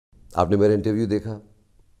आपने मेरा इंटरव्यू देखा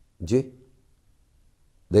जी,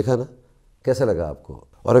 देखा ना, कैसा लगा आपको?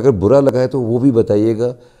 और अगर बुरा लगा है तो वो भी बताइएगा,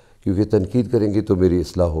 क्योंकि तनकीद करेंगे तो मेरी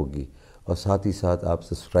इस्लाह होगी। और साथ ही साथ आप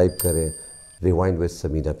सब्सक्राइब करें रिवाइंड विद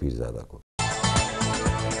समीना पीरज़ादा को।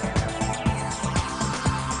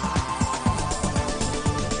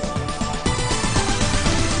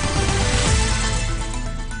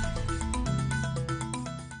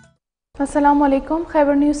 अस्सलामु अलैकुम।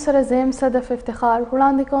 खैबर न्यूज़ सर ज़ेम सदफ इफ्तिखार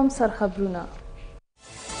वड़ांदे कोम सर खबरूना।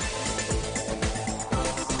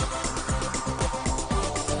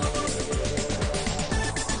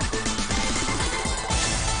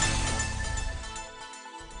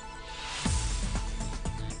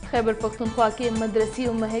 खैबर पख्तूनख्वा के मदरसी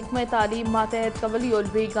व महकमा तालीम मातहत कवली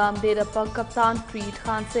उलबी गाम देरपा कप्तान फ्रीड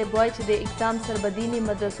खान से बॉयच दे एग्जाम सरबदीनी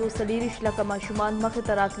मदरसों सलीरिश लकमा शुमान मख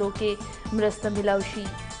तरातलो के मरस्त मिलावशी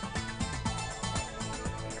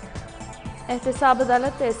एहतसाब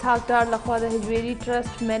अदालत इसहाक डार लखवाद हजवेरी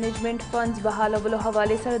ट्रस्ट मैनेजमेंट फंड्स बहाल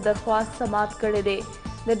हवाले सर दरख्वास्त समात करे दे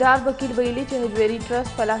द डार वकील वैली च हजवेरी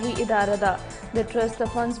ट्रस्ट फलाही इदारा दा द ट्रस्ट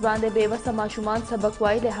फंड्स बांधे बेवस माशुमान सबक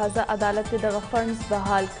वाई लिहाजा अदालत दगा फंड्स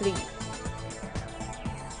बहाल करी।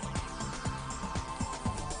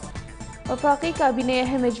 वफाकी काबीने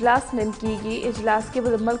अहम इजलास मुनकीगी इजलास के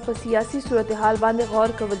बाद मुल्क पर सियासी सूरत हाल बांधे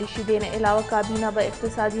गौर कवलिशी देने अलावा काबीना ब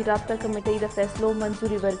इक्तिसादी राब्ता कमेटी द फैसलों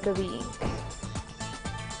मंजूरी वर्कवी।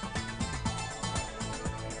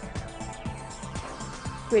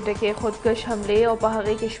 क्वेटा के खुदकश हमले और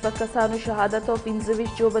पहाड़ी के शपक कसानो शहादत और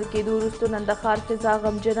पिंजविश जोबर के दूरुस्तो नंदखार फिजा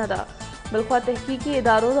गमजनदा बल्खवा तहकीकी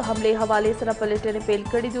इदारों हमले हवाले सरा पलटने पेल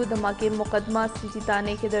कड़ी दो धमाके मुकदमा सिटी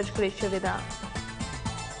ताने के दर्ज करे शविदा।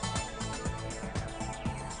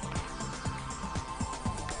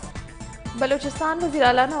 बलोचिस्तान वज़ीर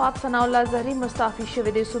आला नवाब सनाउल्लाह ज़हरी मुस्ताफ़ी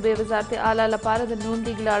शविदे सूबे वज़ारत आला लपारा द नून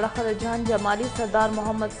लीग लाड़ा खरजान जमाली सरदार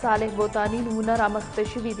मोहम्मद सालेह बोतानी नमूना रामख्त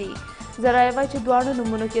शविदी जरायवा चिदवाणु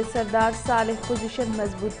नमूनों के सरदार सालेह पोजीशन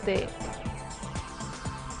मजबूत थे।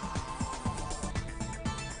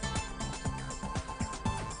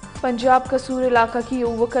 पंजाब कसूर इलाका की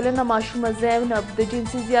वकलन मासूम ज़ैनब द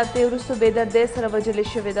जिनसी ज़्यादती उरुस्तु बेदर्दे सर वजल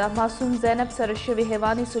शविदा मासूम ज़ैनब सर शवी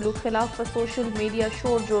हैवानी सलूक खिलाफ सोशल मीडिया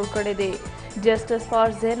शोर जोड़ करे दे जस्टिस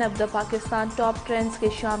फॉर ज़ैनब द पाकिस्तान टॉप ट्रेंड्स के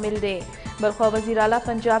शामिल दे बल्खवा वज़ीर आला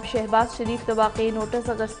पंजाब शहबाज शरीफ द वाकई नोटिस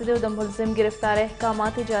अगस्त दे द मुलजिम गिरफ्तार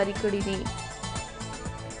अहकामात जारी करी दी।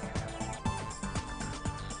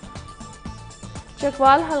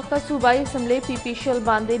 चकवाल हल्का सूबाई असम्बली पीपीशल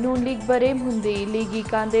बांदे नून लीग बरेम हुंदी लीगी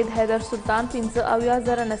कांदेद हैदर सुल्तान पिंज अविया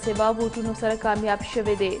जरा नसेबा वोटों सर कामयाब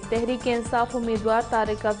शवे दे तहरीक इंसाफ उम्मीदवार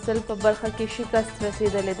तारिक अफजल पर बरखा की शिकस्त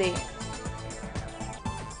रसीदले दे।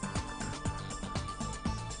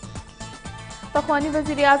 पखवानी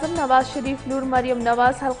वज़ीर आज़म नवाज शरीफ लूर मरियम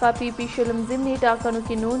नवाज हल्का पीपीशल ज़िमनी टाकनों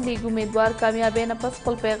की नून लीग उम्मीदवार कामयाब नपस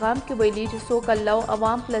कुल पैगाम के बैली जिसो कल्लो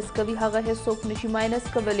अवाम प्लस कभी हगा हिस्सोक नशी माइनस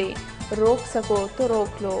कबले रोक सको तो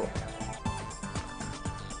रोक लो।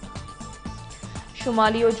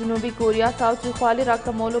 शुमाली और जनूबी कोरिया ताउत्री ख्वाली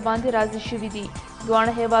राकमोलो बांधे राजी शिविदी द्वाण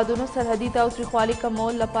हेवादों सरहदी ताउत्री ख्वाली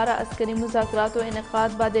कमोल लपारा अस्करी मुज़ाकरात और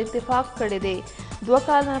इनेकाद बाद इत्तेफाक करे दे दो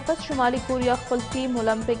काल नफस शुमाली कोरिया खुल टीम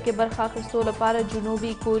ओलंपिक के बरखास्तों लपारा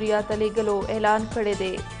जनूबी कोरिया तले गलो ऐलान करे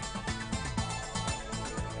दे।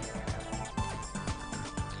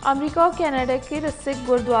 अमरीका और कनाडा के सिख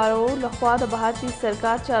गुरुद्वारों लखवाद भारतीय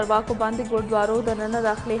सरकार चारवाको बांधे गुरुद्वारों दनना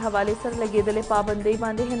दाखिले हवाले सर लगे दले पाबंदी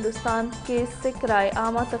बांधे हिंदुस्तान के सिख राय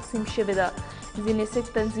आमा तकसीम शिविदा जिन्हें सिख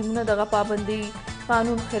तंजीमों दगा पाबंदी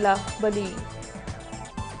कानून खिलाफ बली।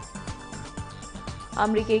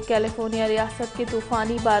 अमरीकी कैलिफोर्निया रियासत के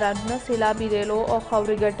तूफानी बारान सैलाबी रेलों और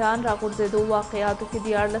खौरी गटान रागुर्जे दो वाक़यातों के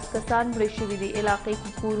दियारलस कसान बड़े शिविदी इलाके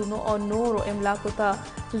की कूरनों और नोर और इमलाकोता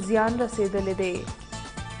जियान रसेदले दे।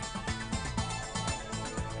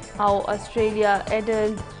 आओ ऑस्ट्रेलिया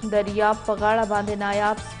एडल्ड दरियाब पगाड़ा बांधे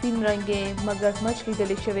नायाब स्पिन रंगे मगरमच्छ की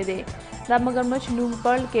दले शविदे दा मगरमच्छ नूम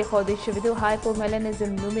पर्ल के खौदे शविदो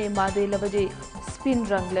हाइपोमेलेनिज्म नुमे मादे लवजे स्पिन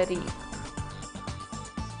रंग लरी।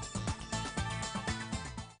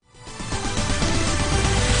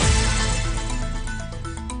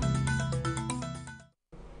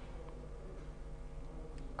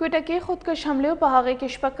 क्वेटा के खुदकश हमले और पहागे के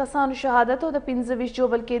शपक कसान शहादत और पिंजविश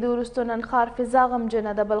जोबल के दूरुस्तो ननखार फिजा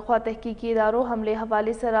गमजना द बल्खवा तहकीकी इदारों हमले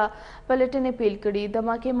हवाले सरा पलटने पेल कड़ी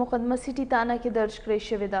धमाके मुकदमा सिटी ताना के दर्ज करे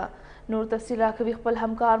शविदा नूर तफसीला कभी खपल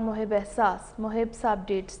हमकार मोहिब एहसास मोहिब साब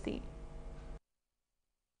डेट्स दी।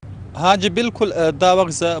 ها جی بالکل دا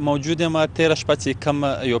وخت زه موجود یم. تېره شپه چې کوم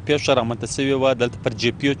یو پیښه رامنځته سوې وه دلته پر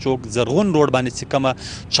جي پي او چوک زرغون روډ باندې چې کومه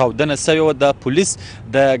چاودنه سوې وه د پولیس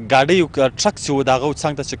د ګاډۍ ټرک چې و د هغه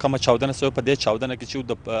څنګ ته چې کومه چاودنه سوې په دې چاودنه کې چې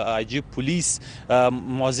د آی جي پولیس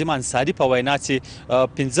معظم انصاري په وینا چې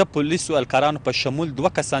 15 پولیسو الکارانو په شمول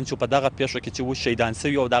 2 کسان چې په دغه پیښه کې چې و شهیدان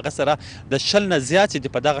سوي او دغه سره د 10 نه زیات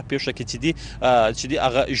چې په دغه پیښه کې چې دی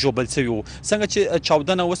هغه ژوبل سوي وو. څنګه چې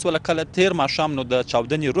چاودنه وسوله کله تېر ماښام نو د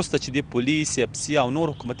چاودنې وروسته چې د پولیس اف سي او نور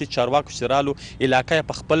حکومتي چارواکو چې رالو علاقه یې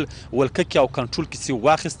په خپل ولکه کې او کنټرول کې سي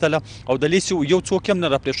واخیستله او د لیسې یو څوک هم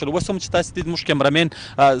نه راپرېښول. اوس هم چې تاسو دید موږ کیمرامین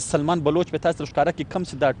سلمان بلوچ به تاسو ته ښکاره کړي کوم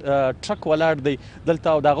چې دا ټرک ولاړ دی دلته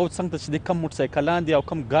او د هغه څنګ ته چې دی کم موټرسایکلان دي او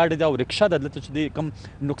کم ګاډي ده او رکشه ده دلته چې دی کم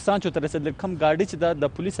نقصان چې ورته رسېدلی کم ګاډي چې ده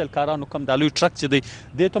د پولیس الکارانو کم دا لوی ټرک چې دی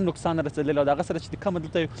دې ته هم نقصان رسېدلی او د هغه سره چې دی کومه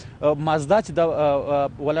دلته مازدا چې ده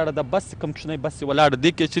ولاړه ده بس کم کوچنی بس ولاړه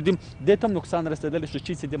دی کې چې دی دې ته هم نقصان رسېدلی شو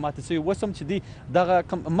چې دی ماته سوی اوس هم چې دی دغه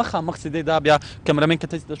کم مخامخ چې دی دا بیا کیمرامین که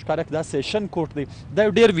ته ښکاره کړي دا سیشن کوټ دی دا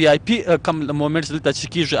یو ډېر وي آی پي کم مومنټس دلته چې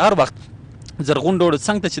کېږي هر وخت زرغون روډ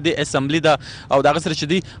څنګ ته چې دی اسمبلی ده او دغه سره چې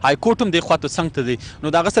دی های کورټ هم دی خواته څنګ ته دی نو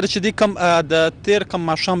دغه سره چې دی کم د تېر کم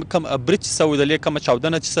ماښام کم برج سوی د لې کومه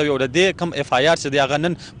چاودنه چې سوی او د دې کم اف آی آر چې دی هغه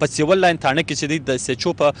نن په سیول لاین تاڼه کې چې دی د سی ایچ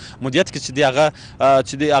او په مدیریت کې چې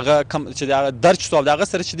دی هغه کم چې دی هغه درج شو او دغه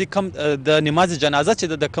سره چې دی کم د نماز جنازه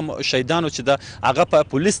چې د کم شهیدانو چې د هغه په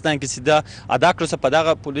پولیس لاین کې چې د ادا کړو په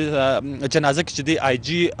دغه پولیس جنازه کې چې دی آی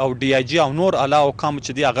جي او ډي آی جي او نور اعلی حکام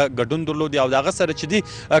چې دی هغه ګډون درلودي او دغه سره چې دی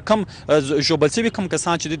کم ژوبل سوي کوم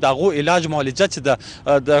کسان چې دي د هغو علاج معالجه چې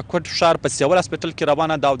د کوټ ښار په سیول هسپټل کې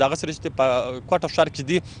روانه ده او دغه سره چې په کوټ ښار کې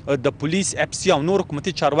دي د پولیس اف سي او نور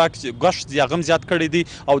حکومتي چارواکي ګشت یې هغه هم زیات کړی دی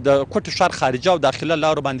او د کوټ ښار خارجه او داخله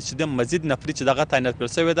لارو باندې چې د مزید نفري چې دغه تعینات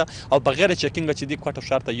کړل سوې ده او بغیر چیکینګه چې دي کوټ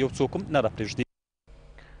ښار ته یو څوک هم نه راپرېږدي.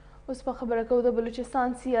 اوس په خبره کوو د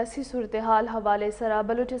بلوچستان سیاسي صورتحال حوالې سره.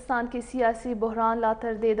 بلوچستان کې سیاسي بحران لا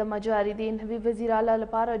تر دې د مجاهدین نوي وزیر اعلی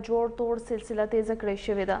لپاره جوړ توړ سلسله تیزه کړې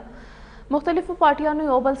شوې ده. مختلفو پارټیانو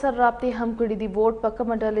یو بل سره رابطې هم کړي دي. ووټ په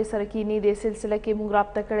کومه ډلې سره کینی دې سلسله کې موږ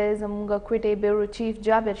رابطه کړې زموږ کویټې بیورو چیف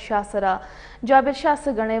جابر شاه سره. جابر شاه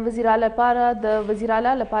څه ګڼې وزیر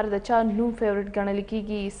اعلی لپاره د چا نوم فیورټ ګڼل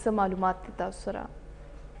کیږي څه معلومات دي تاسو سره؟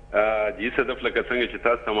 جی صدف لکه څنګه چې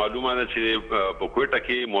تاسو ته معلومه ده چې په کوټه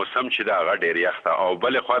کې موسم چې ده هغه ډېر یخ ده او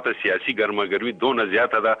بلې خواته سیاسي ګرماګرمي دونه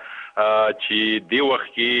زیاته ده چې دې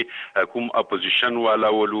وخت کې کوم اپوزیشن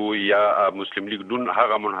والا ولو یا مسلم لیگ نون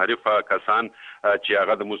هغه منحرفه کسان چې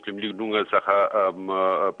هغه د مسلم لیگ نون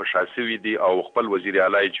څخه په شا سوي دي او خپل وزیر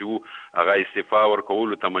اعلی چې هغه استعفا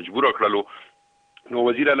ورکولو ته مجبور کړلو. نو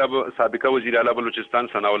وزیر اعلی سابقه وزیر اعلی بلوچستان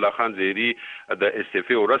ثناء الله خان زهري د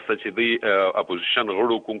استعفا وروسته چې دی اپوزیشن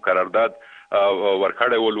غړو کوم قرارداد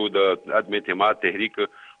ورکړی ولو د عدم اعتماد تحریک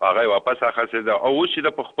هغه واپس اخیسته ده او اوس چې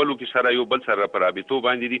د خپلو کې سره یو بل سره پر رابطو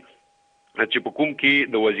باندې دي چې په کوم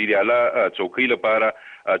کې د وزیر اعلی چوکۍ لپاره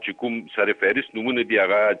چې کوم سره فهرست نمونه دی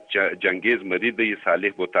هغه جنگیز مری دی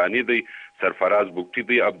صالح بوتانی دی سرفراز بوکټي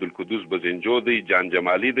دی عبدالقدوس بزنجو دی جان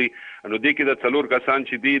جمالی دی نو دې کې د څلور کسان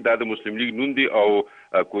چې دی د مسلم لیگ نون دی او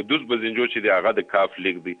قدوس بزنجو چې دی هغه د کاف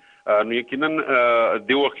لیگ دی. نو یقینا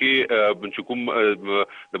د وخت چې کوم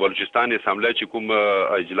د بلوچستان اسمبلی چې کوم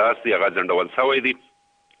اجلاس دی هغه ځنډول شوی دی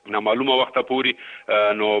نامعلومه وخت پورې.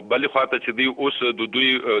 نو بلې خواته چې دی اوس د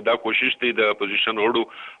دوی دا کوشش دی د اپوزیشن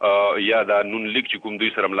غړو یا د نون لیگ چې کوم دوی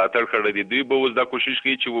سره ملاتړ کړی دی دوی به اوس دا کوشش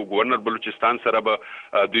کوي چې گورنر بلوچستان سره به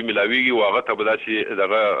دوی ملاویږي او هغه ته به داسې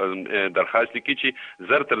دغه درخواست لیکي چې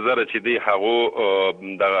زر تر زره چې دی هغو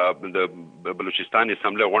د بلوچستان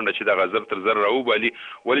اسمبلی غونډه چې دغه زر تر زره راوبالي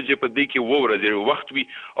ولې چې په دې کې اووه ورځې وخت وي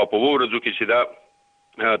او په اووه ورځو کې چې دا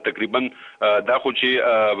تقریبا دا خو چې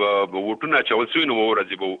ووټونه اچول سوي نو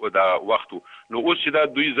ورځې به دا وخت نو اوس چې دا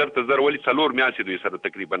دوی زر ته زر ولې څلور میاشتې دوی سره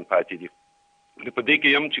تقریبا پاتې دي. په دې کې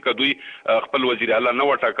هم چې که دوی خپل وزیر اعلی نه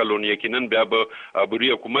وټاکلو نو یقینا بیا به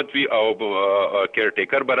بوري حکومت وي او کیر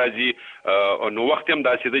ټیکر به راځي نو وخت هم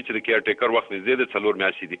داسې دی چې د کیر ټیکر وخت نږدې د څلور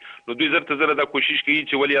میاشتې دي. نو دوی زر ته زره دا کوشش کوي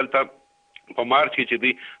چې ولې هلته په مارچ کې چې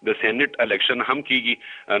دی د سینټ الیکشن هم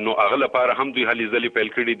کیږي نو هغه لپاره هم دوی هلې ځلې پیل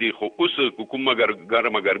کړي دي. خو اوس کومه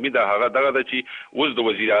ګرمه ګرمي ده هغه دغه ده چې اوس د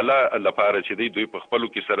وزیر اعلی لپاره چې دی دوی په خپلو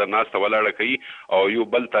کې سره ناسته ولاړه کوي او یو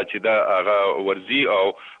بل ته چې دا هغه ورځي او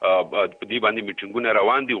په دې باندې میټینګونه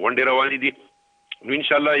روان دي غونډې روانې دي. نو ان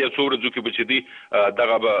شاء الله یو څو ورځو کې به چې دی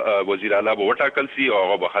دغه وزیر اعلی به وټاکل سي او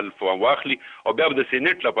هغه به حلف واخلي او بیا به د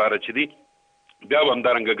سینټ لپاره چې دی بیا به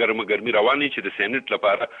همدارنګه ګرمه ګرمي روانې چې د سینټ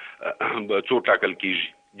لپاره څو ټاکل کیږي.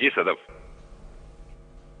 جی صدف.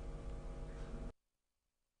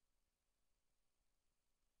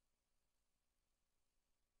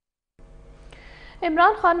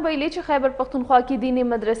 عمران خان ویلي چې خیبر پښتونخوا کې دیني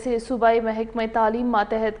مدرسې صوبایي محکمه تعلیم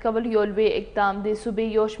ماتحت کول یو لوی اقدام دی.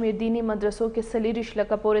 صوبې یو شمېر دیني مدرسو کې 40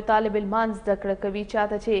 لکه پورې طالب علمان زده کړه کوي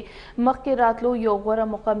چاته چې مخکې راتلو یو غوره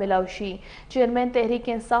موقع ملاو شي. چیرمن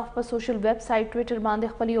تحریک انصاف په سوشل ویب سایټ ټویټر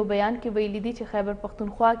باندې خپل یو بیان کې ویلي دي چې خیبر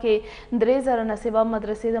پښتونخوا کې 3000 نه سوا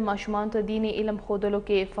مدرسې د ماشومانو ته دیني علم ښودلو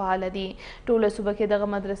کې فعال دي. ټوله صوبه کې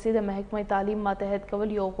دغه مدرسې د محکمه تعلیم ماتحت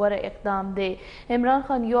کول یو غوره اقدام دی. عمران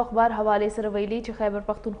خان یو اخبار حوالې سره ویلي چې خیبر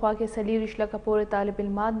پښتونخوا کې 40 لکه پورې طالب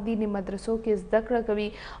علمان دیني مدرسو کې زده کړه کوي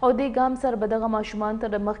او دې ګام سره به دغه ماشومانو ته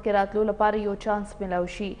د مخکې راتلو لپاره یو چانس ملاو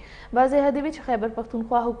شي. واضحه دی چې خیبر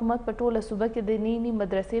پښتونخوا حکومت په ټوله صوبه کې د دیني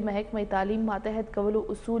مدرسې محکمه تعلیم ماتحت کولو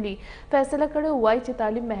اصولي فیصله کړې وایي چې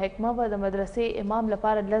تعلیم محکمه به د مدرسې امام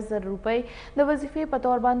لپاره 10,000 روپۍ د وظیفې په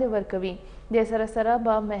تور باندې ورکوي. د سره سره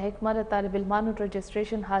به محکمه د طالب علمانو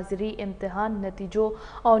رجسټریشن، حاضري، امتحان، نتیجو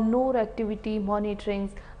او نور اکټیویټي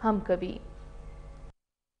مانیټرینګ هم کوي.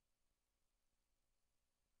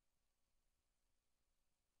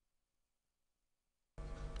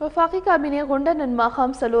 وفاقي کابینې غونډه نن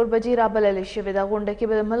ماښام 4 بجې رابللې شوې ده. غونډه کې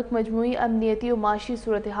به د ملک مجموعي امنیتي او معاشي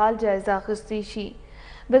صورتحال جایزه اخیستې شي.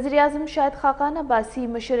 وزیر اعظم شاهد خاقان عباسي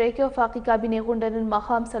مشرۍ کې وفاقي کابینې غونډه نن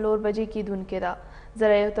ماښام 4 بجې کیدونکې ده.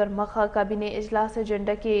 زرایو تر مخه کابینې اجلاس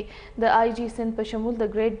اجنډا کې د آی جی سند په شمول د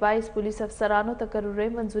ګریډ 22 پولیس افسرانو تقرري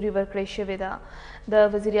منظوري ورکړې شوې ده.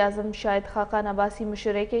 د وزیر اعظم شاهد خاقان عباسي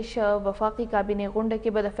مشرۍ کې وفاقي کابینې غونډه کې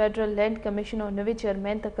به د فیډرل لینډ کمیشن او نوي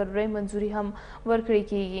چیرمن تقرري منظوري هم ورکړې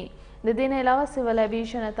کیږي. د دې نه علاوه سیول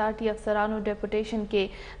ایویشن اتارټي افسرانو ډیپوټیشن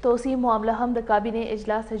کې توسیع معامله هم د کابینې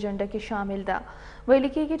اجلاس اجنډا کې شامل ده. ویل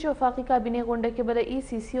کېږي چې وفاقي کابینې غونډه کې به د ای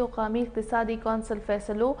سی سی او قومي اقتصادي کونسل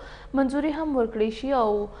فیصلو منظوري هم ورکړې شي او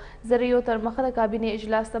زرایو تر مخه د کابینې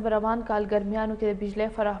اجلاس ته به روان کال ګرمیانو کې د بجلی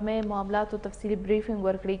فراهمۍ معاملاتو تفصیلي بریفنګ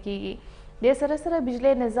ورکړې کېږي. د سره سره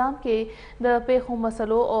بجلی نظام کې د پیښو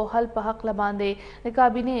مسلو او حل په حق باندې د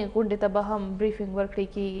کابینې غونډې ته به هم بریفنګ ورکړې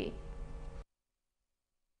کېږي.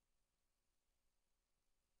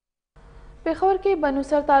 پېښور کې بنو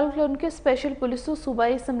سر تعلق لرونکو سپیشل پولیسو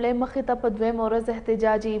صوبایي اسمبلۍ مخې ته په 2 ورځ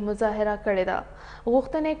احتجاجي مظاهره کړې ده.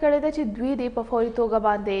 غوښتنه یې کړې ده چې دوی دې په فوري توګه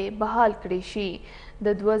باندې بحال کړي شي.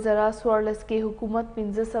 د 2014 کې حکومت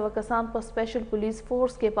 1500 کسان په سپیشل پولیس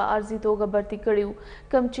فورس کې په عارضي توګه برتي کړي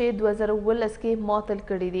کم چې 2019 کې معطل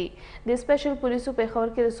کړي دي. د سپیشل پولیسو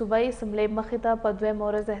پېښور کې د صوبایي اسمبلۍ مخې ته په 2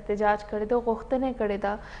 ورځ احتجاج کړی ده. غوښتنه یې کړې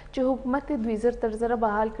ده چې حکومت دوی زر تر زره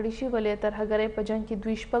بحال کړي شي. ولې ترهګرۍ په جنګ کې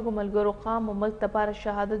دوی شپږو ملګرو قام او ملک لپاره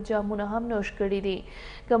شهادت جامونه هم نوش کړي دي.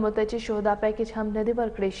 کوم ته چې شهدا پیکج هم نه دی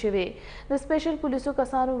ورکړی شوی. د سپیشل پولیسو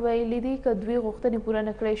کسانو ویلي دي که دوی غوښتنې پوره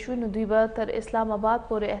نه کړی شوې نو دوی به تر اسلام آباد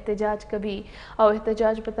پورې احتجاج کوي او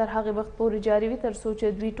احتجاج به تر هغې وخت پورې جاري وي تر څو چې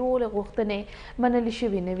دوی ټولې غوښتنې منلې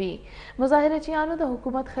شوې نه وي. مظاهرچیانو د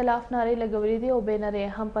حکومت خلاف نارې لګولې دي او بینرې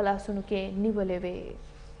هم په لاسونو کې نیولې وې.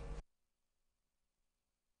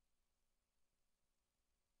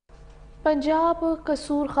 پنجاب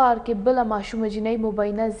قصور ښار کې بله ماشومه جنۍ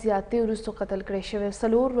مبینه زیاتې وروسته قتل کړې شوې.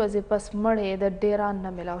 4 ورځې پس مړی د ډیران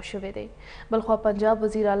نه ملاو شوی دی. بلخوا پنجاب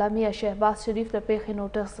وزیر اعلی میاں شهباز شریف د پیښې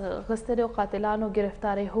نوټس اخیستلی او قاتلانو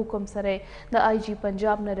گرفتارۍ حکم سره د آی جی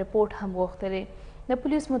پنجاب نه رپورټ هم غوښتلی. د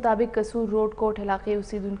پولیس مطابق قصور روډ کوټ علاقې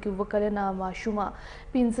اوسیدونکي 2 کلنه ماشومه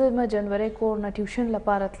 15 جنوري کور نه ټیوشن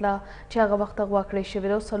لپاره تله چې هغه وخت اغوا کړې شوې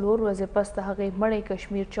ده او 4 ورځې پس د هغې مړی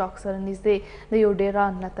کشمیر چوک سره نږدې د یو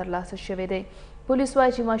ډیران نه ترلاسه شوی دی. پولیس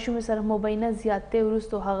وایي چې ماشومې سره مبینه زیاتې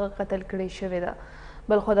وروسته هغه قتل کړې شوې ده.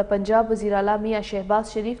 بلخو د پنجاب وزیر اعلی میاں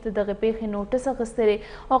شهباز شریف د دغه پیښې نوټس اخیستلی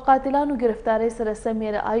او قاتلانو گرفتارۍ سره سم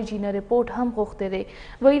یې د آی جي نه رپورټ هم غوښتلی.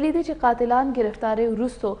 ویلي دي چې قاتلان گرفتارۍ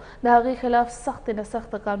وروسته د هغې خلاف سخت نه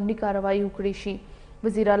سخت قانوني کاروایي وکړي شي.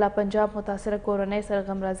 وزیر اعلی پنجاب متاثره کورنۍ سره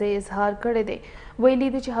غمرازۍ اظهار کړی دی. ویلي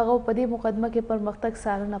دي چې هغه په دې مقدمه کې پرمختګ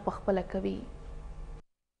څارنه پخپله کوي.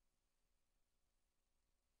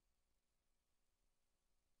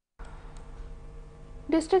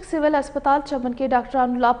 ډسټرکټ سیول هسپتال چمن کې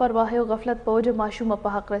ډاکټرانو لاپرواهۍ او غفلت په وجه ماشومه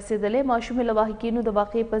په حق رسېدلې. ماشومې له واحقینو د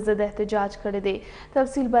واقعې په ضد احتجاج کړی دی.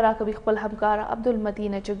 تفصیل به راکوي خپل همکار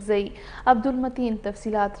عبدالمتین اچکزی. عبدالمتین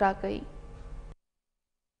تفصیلات راکوي.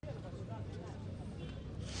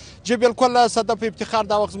 جی بالکل صدف افتخار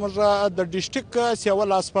دا وخت زموږ د ډسټرکټ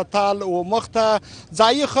سیول هسپتال و مخته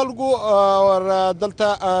ځایي خلکو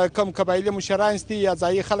دلته کم قبایلي مشران دي یا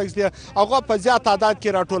ځایي خلک دي هغه په زیات تعداد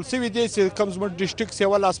کې راټول شوي دي چې کوم زموږ ډسټرکټ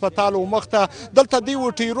سیول هسپتال و مخته دلته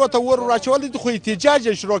دوی ټیرو ته ور راچولی دي خو احتجاج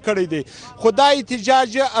یې شروع کړی دی. خو دا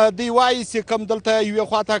احتجاج دوی وایي چې کوم دلته یوې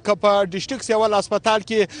خواته که په ډسټرکټ سیول هسپتال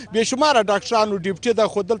کې بېشماره ډاکټرانو ډیوټي ده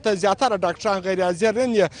خو دلته زیاتره ډاکټران غیر حاضر نه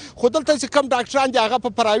دي. خو دلته چې کوم ډاکټران دي هغه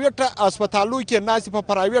په پرایویټ پرایویټ هسپتالو کې ناستې په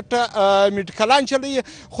پرایویټ میډیکلان چلوي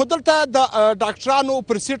خو دلته د ډاکټرانو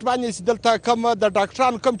پر سیټ باندې چې دلته کوم د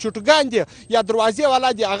ډاکټرانو کوم چوټګان دي یا دروازې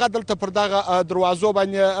والا دي هغه دلته پر دغه دروازو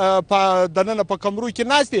باندې په دننه په کمرو کې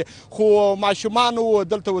ناست دي خو ماشومانو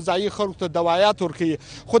دلته وځایي خلکو ته دوایات ورکوي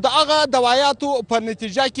خو د هغه دوایاتو په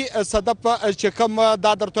نتیجه کې صدف چې کوم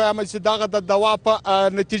دا درته وایم چې دغه د دوا په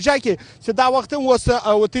نتیجه کې چې دا وخت هم اوس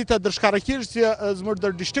وتې ته در ښکاره کېږي چې زموږ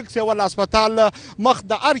د ډسټرکټ سیول هسپتال مخ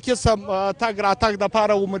د هر قسم تګ راتګ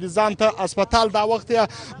دپاره و مریضان ته هسپتال دا وخت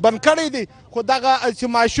یې بند کړی دی خو دغه چې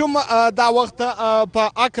ماشوم دا وخت په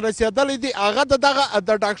حق رسېدلی دی هغه د دغه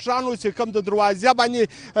د ډاکټرانو چې کوم د دروازې باندې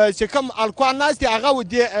چې کوم الکوان ناست دي هغه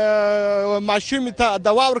دې ماشومې ته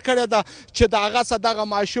دوا ورکړې ده چې د هغه څخه دغه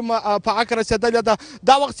ماشوم په حق رسېدلی ده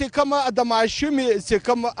دا وخت چې کوم د ماشومې چې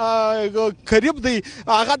کوم قریب دی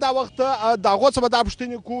هغه دا وخت د هغو څخه به دا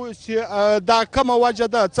پوښتنې کوو چې دا کومه وجه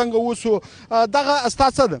ده څنګه وسو دغه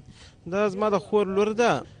ستا څه ده دا زما د خور لور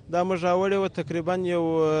ده دا موږ راوړې وه تقریبا یو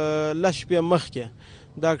لس شپې مخکې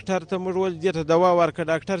ډاکټر ته موږ ول دې ته دوا ورکړه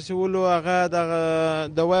ډاکټر چې ولو هغه دغه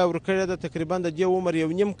دوا یې ورکړې ده تقریبا د دې عمر یو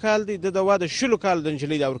نیم کال دی د دوا د 10 کال د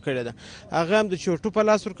نجلۍ دا ورکړې ده هغه هم د چوټو په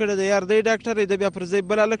لاس ورکړې ده یار دی ډاکټر د بیا پر ځای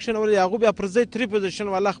بل هلک کښېنولی هغوی بیا پر ځای 3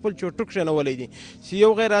 پوزیشن والا خپل چوټو کښېنولی دي چې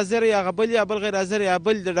یو غیر حاضر یا هغه بل یا بل غیر حاضر یا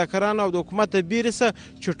بل د ډاکټرانو او د حکومت بیرې څه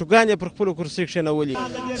چوټوګان یې پر خپلو کرسۍ کښېنولي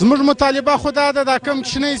زموږ مطالبه خو دا ده دا کم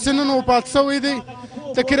کښنی چې نن وفات شوی دی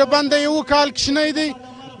تقریبا د یو کال کښنی دی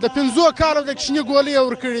د 5 کالو د کښنې ګولۍ یې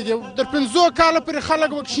ورکړې دي د 5 کالو پورې خلک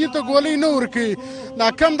به کښنې ته ګولۍ نه ورکوي دا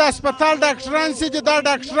کم د هسپتال ډاکټران چې دي دا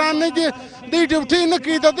ډاکټران نه دي دوی ډیوټۍ نه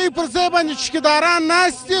کوي د دوی پر ځای باندې چوکیداران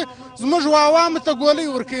ناست دي زموږ عوامو ته ګولۍ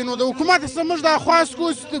ورکوي نو د حکومت څخه موږ دا خواست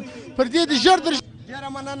کوو چې پر دې د ژر ډېره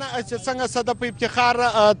مننه چې څنګه صدف افتخار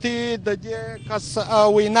ته د دې کس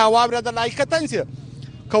وینا واورېدله حقیقتاً چې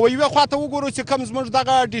که یوې خواته وګورو چې کوم زموږ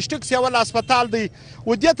دغه ډسټرکټ سیول هسپتال دی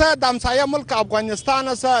و دې ته د همسایه ملک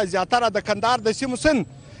افغانستان څخه زیاتره د کندهار د سیمو سن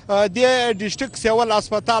د ډسټرکټ سیول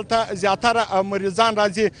هسپتال ته زیاتره مریضان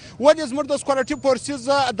راځي ولې زموږ د سکورټي فورسز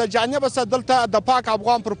د جانبه څخه دلته د پاک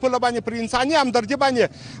افغان پر پوله باندې پر انساني همدردي باندې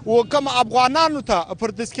و کوم افغانانو ته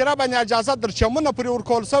پر تذکره باندې اجازه در چمنه پرې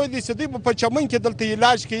ورکول شوی دی چې دوی په چمن کې دلته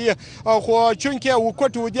علاج کوي خو چونکې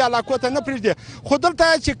وکوټ ودې علاقو ته نه پرېږدي خو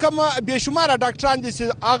دلته چې کوم بېشماره ډاکټران دي چې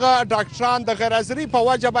هغه ډاکټران د غیر حاضرۍ په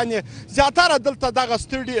وجه باندې زیاتره دلته دغه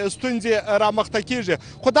ستونزې رامخته کېږي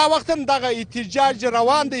خو دا وخت هم دغه احتجاج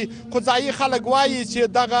روان دی خو ځایي خلک وایي چې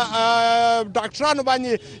دغه ډاکټرانو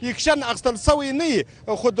باندې اکشن اخیستل سوی نه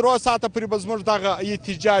وي خو درو ساعته پورې به زموږ دغه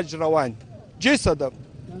احتجاج روان جی صدف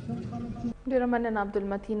ډېره مننه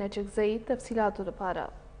عبدالمتین اچکزئی تفصیلاتو لپاره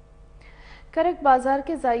کرک بازار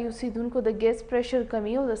کې ځایي اوسیدونکو د ګیس پریشر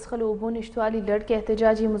کمی او د څښلو اوبو نشتوالي لړ کې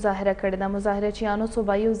احتجاجي مظاهره کړې ده مظاهرچیانو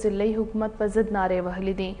صوبایي او ضلعي حکومت په ضد نعرې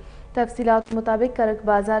وهلې دي تفصیلات مطابق کرک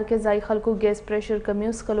بازار کې ځایي خلکو ګیس پریشر کمی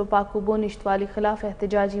او څښلو پاکو اوبو نشتوالي خلاف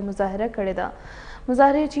احتجاجي مظاهره کړې ده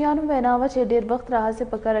مظاهرچیانو وینا وه چې ډېر وخت راهیسې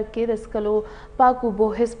په کرک کې د څښلو پاکو اوبو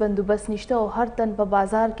هیڅ بندوبست نشته او هر تن په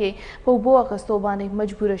بازار کې په اوبو اخیستو باندې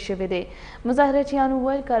مجبوره شوی دی مظاهرچیانو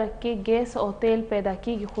وویل کرک کې ګیس او تیل پیدا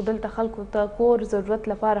کیږي خو دلته خلکو ته کور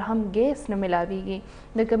ضرورت لپاره هم ګیس نه ملاویږي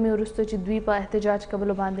د کمې وروسته چې دوی په احتجاج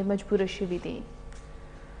کولو باندې مجبوره شوي دي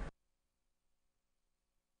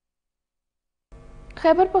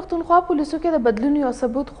خیبر پختونخوا پولیسو کې د بدلون یو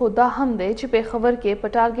ثبوت خو دا هم دی چې پیښور کې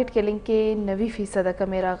په ټارګټ کیلینګ کې 90%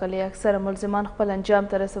 کمې راغلي اکثره ملزمان خپل انجام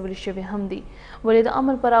ته رسولي شوي هم دي ولې د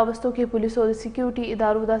عمل په راوستو کې پولیسو د سکیورټي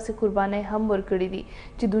ادارو داسې قربانۍ هم ورکړي دي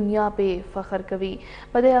چې دنیا پې فخر کوي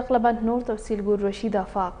په دې هکله باندې نور تفصیل ګور رشید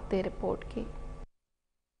آفاق دې رپورټ کې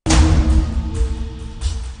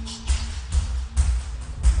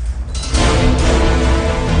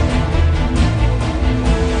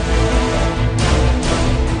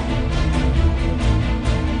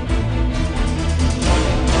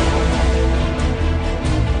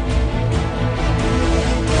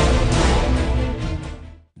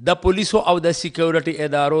د پولیسو او د سکیورټي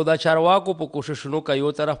ادارو د چارواکو په کوششونو کې یو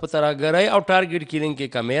طرف په ترهګرۍ او ټارګټ کیلینګ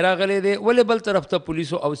کې کمی راغلی دی ولې بل طرف ته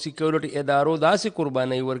پولیسو او سکیورټي ادارو داسې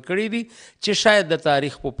قربانۍ ورکړي دي چې شاید د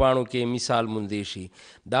تاریخ په پاڼو کې مثال موندی شي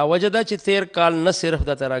دا وجه ده چې 13 کال نه صرف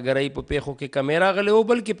د ترهګرۍ په پیښو کې کمی راغلی و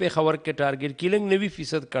بلکې پیښور کې ټارګټ کیلینګ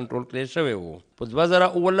 90% کنټرول کړی شوی و په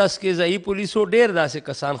 2019 کې ځایي پولیسو ډېر داسې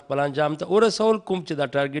کسان خپل انجام ته ورسول کوم چې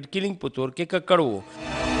د ټارګټ کیلینګ په تور کې ککړ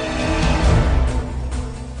و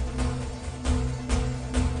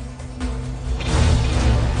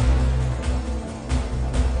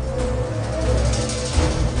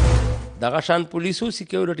دغه شان پولیسو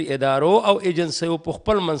سکیورټي ادارو او ایجنسیو په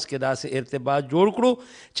خپل منځ کې داسې ارتباط جوړ کړو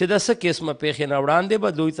چې د څه قسمه پیښې نه وړاندې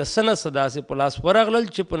به دوی ته څه نه څه داسې په لاس ورغلل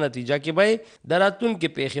چې په نتیجه کې به یې د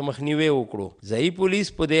راتلونکې پیښې مخنیوی وکړو. ځایي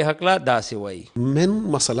پولیس په دې هکله داسې وایي. من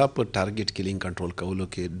مسله په ټارګټ کیلینګ کنټرول کولو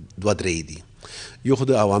کې دوه درې دي. یو خو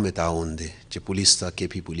د عوامو تعاون دی چې پولیس ته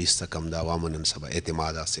KP پولیس ته کم د عوامو نن سبا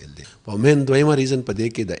اعتماد حاصل دی. په من دویمه ریزن په دې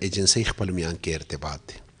کې د ایجنسی خپل میان کې ارتباط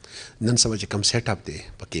دی. نن سبا چې کم سیټ اپ دی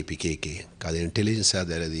په KPK کې که د انټیلیجنس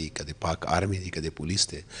اداره دي که د پاک آرمی دي که د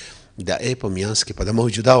پولیس دی د په میانس کې په د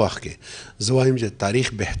موجوده وخت کې زه وایم چې تاریخ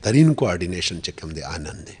بهترین کوارډینیشن چې کم دی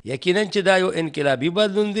آنند دی. یقینا چې دا یو انقلابي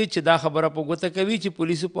بدلون دی چې دا خبره په ګوته کوي چې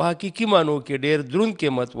پولیسو په حقیقي معنو کې ډیر دروند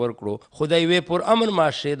قیمت ورکړو خو د یوې پرامن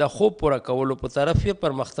معاشرې د خوب پوره کولو په طرف یې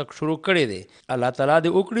پرمختګ شروع کړی دی. الله تعالی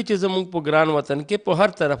دې وکړي چې زموږ په ګران وطن کې په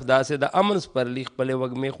هر طرف داسې د امن سپرلي خپلې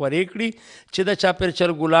وږمې خورې کړي چې د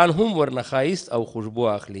چاپېرچل ګلان هم ورنه ښایست او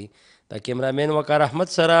خوشبو اخلي. د کیمرامین وقار احمد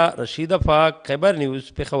سره رشید افاق، خیبر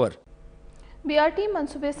نیوز، پېښور. BRT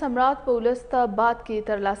منصوبې سمرات په ولس ته بعد کې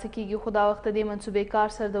ترلاسه کیږي خو دا وخت د منصوبې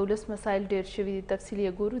کار سره د ولس مسایل ډیر شوي دي. تفصیل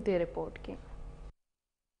یې ګورو د ریپورت کې.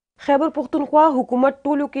 خیبر پختونخوا حکومت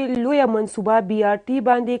ټولو کې لویه منصوبه BRT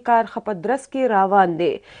باندې کار خپدرس کې روان دی.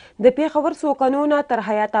 د پیښور څو کلونو تر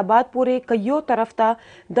حیات آباد پورې که یو طرف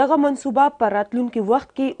ته دغه منصوبه په راتلونکي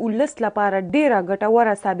وخت کې ولس لپاره ډیره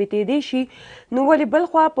ګټوره ثابتېدی شي نو ولې بل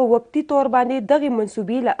خوا په وقتي طور باندې دغې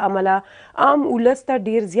منصوبې له امله عام ولس ته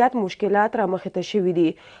ډیر زیات مشکلات رامخې ته شوي دي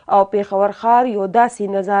او پیښور ښار یو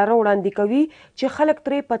داسې نظاره وړاندې کوي چې خلک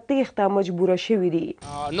ترې په تیښته مجبوره شوي دي.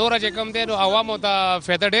 نوره چې کوم دی نو عوامو ته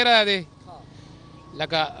فایده ډیره دی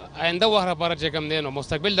لکه آینده وخت لپاره چې کوم دی نو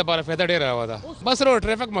مستقبل لپاره فایده ډیره راوه ده. بس روډ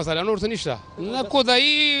ټریفک مسله نور څه نشته. نه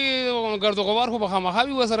کودایي ګرد و غبار خو به خامخا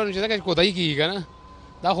وي ورسره چې ځکه چې کودایي کېږي که نه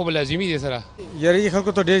دا خو به لازمي دی سره. یاري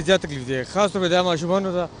خلکو ته ډېر زیات تکلیف دی خاص توګه دا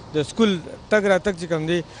ماشومانو ته د سکول تګ راتګ چې کوم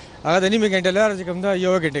دی هغه د نیمې ګنټې لاره چې کوم ده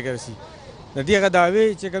یوه ګنټې کې رسي. د دې هغه دعوې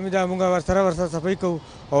چې کوم دا مونږ ورسره صفایي کوو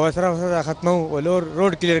او ورسره ختمو او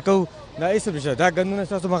روډ کلیر کوو دا هېڅ هم نشته. دا ګندونه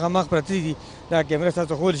ستاسو مخامخ پرتې دي دا کیمره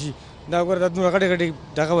ستاسو خول شي دا ګوره دا دومره غټې غټې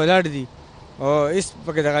دغه ولاړ دي او هېڅ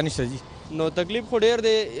پکې دغه نشته دي. نو تکلیف خو ډېر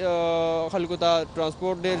دی خلکو ته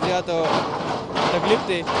ټرانسپورټ ډېر زیات تکلیف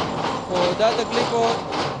دی خو دا تکلیف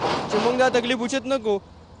چې موږ دا تکلیف اوچت نه کړو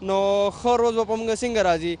نو ښه روز به په موږ څنګه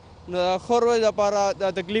راځي نو ښه روز لپاره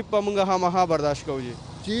دا تکلیف به موږ خامخا برداشت کوو.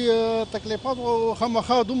 چې تکلیفات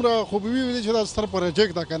خامخا دومره خوبوي دي چې دا ستر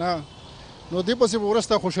پروجیکټ ده که نه نو دې پسې به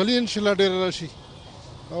وروسته خوشحالي انشاءالله ډېره راشي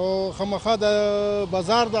او خامخا د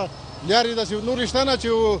بازار ده لارې داسې نور شته نه چې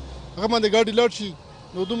هغه باندې ګاډي لاړ شي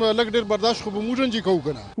نو دومره لږ ډېر برداشت خو به موږ نجي کوو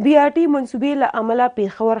که نه. BRT منصوبې له امله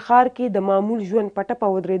پیښور ښار کې د معمول ژوند په ټپه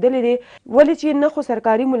ودرېدلی دی ولې چې نه خو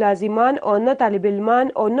سرکاري ملازمان او نه طالب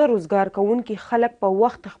علمان او نه روزګار کوونکي خلک په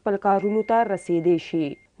وخت خپل کارونو ته رسیدی شي.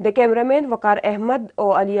 د کیمرامین وقار احمد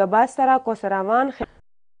او علي عباس سره کوثر امان.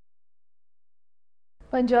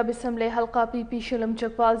 पंजाब असम्बली हल्का PP शलम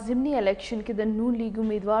चकवाल ज़िमनी इलेक्शन के द नून लीग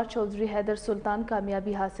उम्मीदवार चौधरी हैदर सुल्तान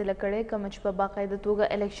कामयाबी हासिल करे कमच पर बाकायदा तौर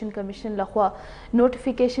इलेक्शन कमीशन लखवा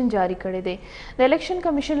नोटिफिकेशन जारी करे दे. द इलेक्शन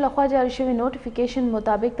कमीशन लखवा जारी शुवी नोटिफिकेशन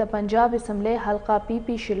मुताबिक द पंजाब असम्बली हल्का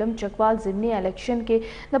PP शलम चकवाल ज़िमनी इलेक्शन के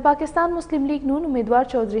द पाकिस्तान मुस्लिम लीग नून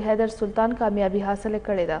उम्मीदवार चौधरी हैदर सुल्तान कामयाबी हासिल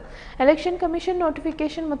करे दा. इलेक्शन कमीशन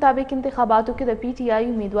नोटिफिकेशन मुताबिक इंतखाबातों के द PTI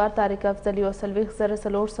उम्मीदवार तारिक अफजली और सलवीख ज़र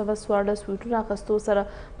सलोर सवा स्वाड़ा स्वीटूना खस्तों सर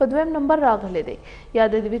په دویم نمبر راغلی دی.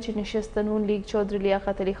 یاد دی چې نشست نون لیگ چودھری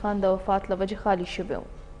لیاقت علي خان د وفات له وجې خالی شوی و.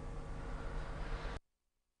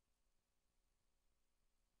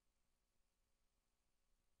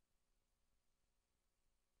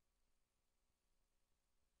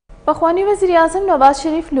 पखवानी वज़ीर आज़म नवाज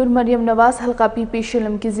शरीफ नूर मरियम नवाज हल्का PP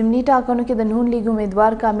शलम की ज़िमनी टाकनों के द नून लीग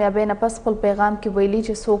उम्मीदवार कामयाबी नपस खपल पैगाम के वैली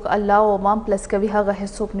च सोक अल्लाह और अवाम प्लस कवी हगा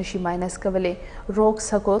हिस्सोक नशी माइनस कवले रोक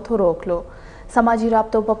सको तो रोक लो. समाजी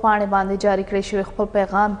राब्तों पर पाने बांधे जारी करे शुरू खपल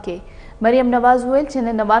पैगाम के मरियम नवाज वेल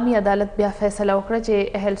चने नवामी अदालत बिया फैसला वकड़ा चे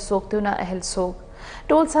अहल सोक तो ना अहल सोक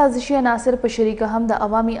टोल साजिशी अनासर पर शरीक हम द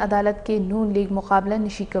अवामी अदालत के नून लीग मुकाबला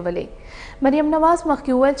निशी कवले. मरियम नवाज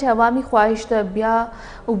मखक्यूल चे अवामी ख्वाहिश द बिया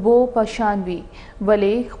उबो पशानवी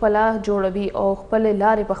वले खपला जोड़वी और खपल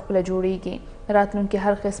लारे पखपला जोड़ेगी रातन के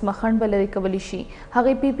हर किस्म खंड बलरे कवली शी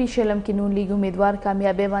हगे PP शलम की नून लीग उम्मीदवार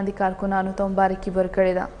कामयाबी वादी कारकुनानों तो मुबारकी वर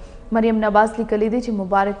करे दा. मरियम नवाज लिखली दी कि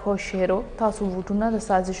मुबारक हो शहरो तासु वोटुना द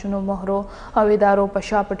साजिशनो मोहरो और इदारों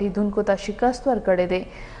पशापटी धुन को ता शिकस्त वर करे दे.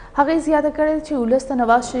 हगे ज़्यादा करे कि उलस्त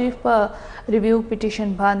नवाज शरीफ पर रिव्यू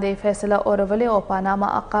पिटिशन बांधे फैसला और अवले और पानामा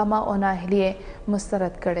अकामा और नाहलिए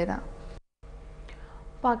मुस्तरद करे दा.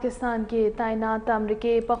 पाकिस्तान के तैनात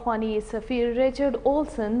अमरीकी पखवानी सफीर रिचर्ड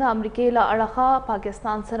ओल्सन د امریکې له اړخه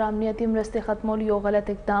پاکستان سره امنیتي مرستې ختمولو یو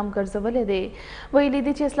غلط اقدام ګرځولی دی. ویلي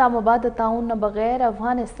دي چې اسلام آباد د تعاون نه بغیر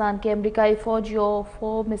افغانستان کې امریکایي فوج یو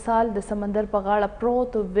مثال د سمندر په غاړه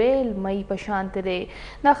پروت ویل مئی په شانت دی.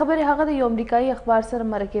 دا خبرې هغه د یو امریکایي اخبار سره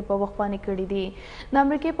مرکې په وخت باندې کړي دي. د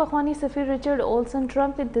امریکې پخوانی سفیر ریچارډ اولسن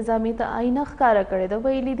ټرمپ انتظامیې ته آینه ښکاره کړې ده.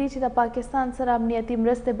 ویلي دي چې د پاکستان سره امنیتي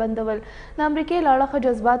مرستې بندول د امریکې له اړخه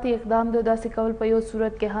جذباتي اقدام دی. داسې کول په یو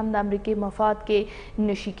صورت کې هم د امریکې مفاد کې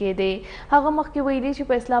نشي کېدی. هغه مخکې ویلي چې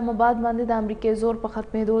په اسلام آباد باندې د امریکې زور په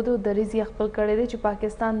ختمېدو د دریځ یې خپل کړی دی چې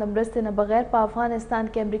پاکستان د مرستې نه بغیر په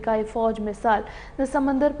افغانستان کې امریکایي فوج مثال د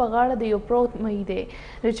سمندر په غاړه د یو پروت مئی دی.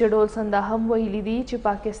 ریچارډ اولسن دا هم ویلي دي چې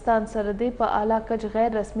پاکستان سره د په اعلی کچ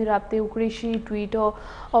غیر رسمي رابطې وکړي شي ټویټ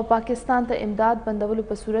او پاکستان ته امداد بندولو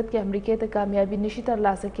په صورت کې امریکې ته کامیابي نشي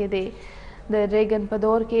ترلاسه کېدی. د ریګن په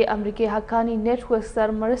دور کې امریکې حقاني نیټ ورک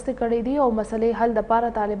سره مرسته کړې دي او مسلې حل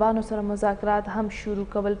دپاره طالبانو سره مذاکرات هم شروع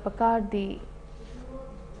کول پکار دي.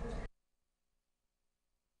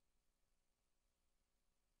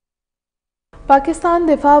 پاکستان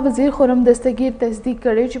دفاع وزیر خرم دستگیر تصدیق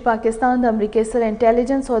کړی چې پاکستان د امریکې سره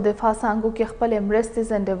انټیلیجنس او دفاع څانګو کې خپل مرستې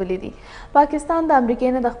ځنډولې دي. پاکستان د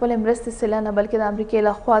امریکې نه د خپل مرستې سله نه بلکې د امریکې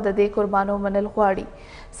له خوا د دې قربانو منل غواړي.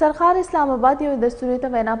 سرخار اسلام آباد یو دستوري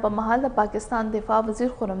ته وینا په مهال د پاکستان دفاع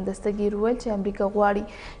وزیر خرم دستگیر ویل چې امریکا غواړي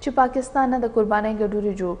چې پاکستان نه د قربانۍ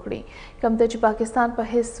ګډوري جوړ کړي کوم ته چې پاکستان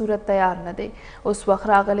په هیڅ صورت تیار نه دی. اوس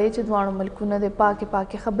وخت راغلی چې دواړو ملکونو د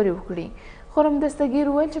پاکې خبرې وکړي. خرم دستگیر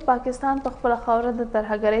ویل چې پاکستان په خپله خاوره د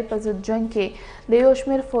ترهګرۍ په ضد جنګ کې د یو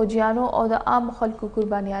شمېر فوجیانو او د عامو خلکو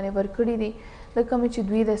قربانیانې ورکړي دي د کومې چې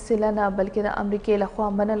دوی د سله نه بلکې د امریکې لخوا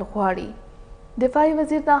منل غواړي. دفاعي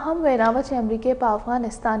وزیر دا هم وینا وه چې امریکې په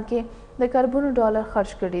افغانستان کې د کروڑونو ډالر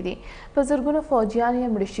خرج کړي دي. په زرګونو فوجیان یې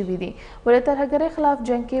مړه شوي دي. ولې ترهګرۍ خلاف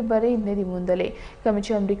جنګ کې بری نه دي موندلی کومې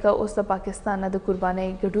چې امریکا اوس د پاکستان نه د قربانۍ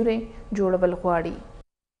ګډورې جوړول غواړي.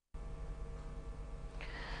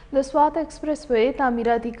 د سوات ایکسپریس وې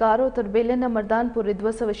تعمیراتي کار او تر بیلې نه مردان پورې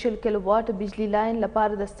 220 کیلو واټ بجلی لاین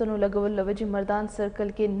لپاره د ستنو لګول له وجې مردان سرکل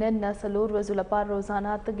کې نن نه 4 ورځو لپاره روزانه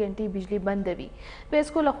 8 غنټې بجلی بندوي.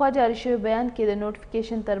 پیسکو لخوا جاري شوی بیان کې د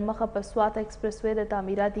نوټیفیکیشن تر مخه په سوات ایکسپریس وې د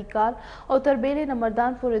تعمیراتي کار او تر بیلې نه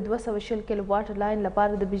مردان پورې 220 کیلو واټ لاین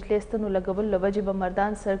لپاره د بجلی ستنو لګول له وجې به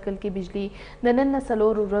مردان سرکل کې بجلی د نن نه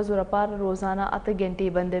 4 ورځو لپاره روزانه 8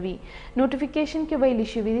 غنټې بندوي. نوټیفیکیشن کې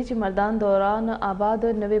ویلي شوي دي چې مردان دوران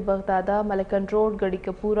آباد نوې بغدادا ملکن روډ ګړی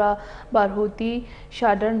کپورا بارهوتی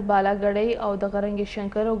شاډنډ بالاګړی او د غرنګ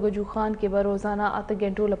شنکر او گجو خان کې به روزانه 8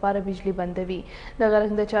 غنټو لپاره بجلی بندوي. د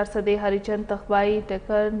غرنګ د 400 هریچند تخبای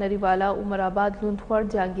ټکر نریوالا عمر آباد لوندخوړ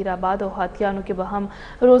جهانگیر آباد او هاتیانو کې به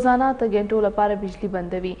هم روزانه 8 غنټو لپاره بجلی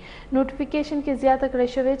بندوي. نوټیفیکیشن کې زیاته کړی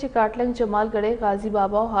شوی چې کاټلنګ جمال ګړی غازی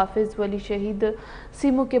بابا او حافظ ولی شهید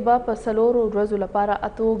سیمو کې به په 4 ورځو لپاره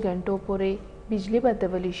 8 غنټو پورې بجلی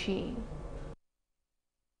بندولی شي.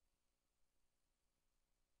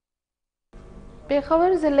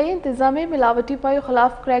 पेशावर ज़िले इंतजामी मिलावटी पायो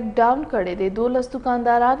खिलाफ क्रैक डाउन कड़े दे 12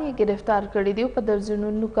 दुकानदारान ये गिरफ्तार कड़ी दी पर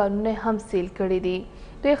दर्जनों कानून हम सील कड़ी दी.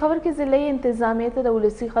 पेशावर के ज़िले इंतजामिया त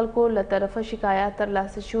दौलसी खलको लतरफ शिकायत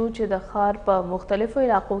तरलासे शो च द खार पर मुख्तलिफ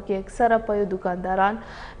इलाकों के अक्सर पयो दुकानदारान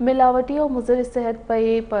मिलावटी और मुज़र सेहत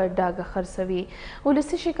पे पर डागा खरसवी.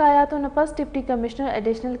 उलसी शिकायतों न पस deputy commissioner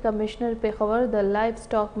additional commissioner Peshawar the life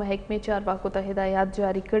stock महकमे चारवाको ता हिदायत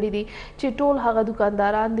जारी कड़ी दी च टोल हागा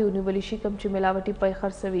दुकानदारान दी उनिवली शिकम च मिलावटी पे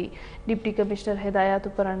खरसवी. डिप्टी कमिश्नर हिदायत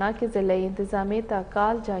परना के ज़िले इंतजामिया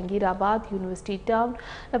ताकाल जहांगीर आबाद यूनिवर्सिटी टाउन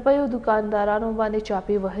पयो दुकानदारानों बाने चापी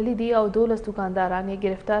वहली दी और 12 दुकानदारान ये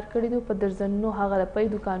गिरफ्तार कड़ी दी पर दर्जनों हागा पई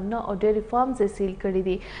दुकानों और डेयरी फार्म से सील कड़ी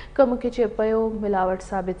दी कम के चे पयो मिलावट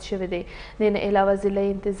साबित शवे दे. दिन अलावा ज़िले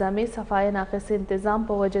इंतजामी सफाई नाक़िस इंतजाम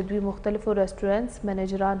पर वजह दुई मुख्तलिफ रेस्टोरेंट्स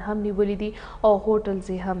मैनेजरान हम निबुली दी और होटल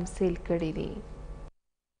से हम सील कड़ी दी.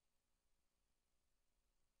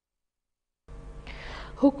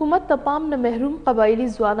 हुकूमत तमाम न महरूम कबायली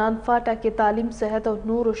जवानान फाटा के तालीम सेहत और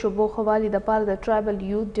नूर और शुबो खवाली दपार the tribal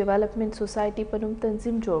youth development society पनुम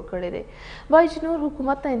तंजीम जोड़ करे दे. वाइज नूर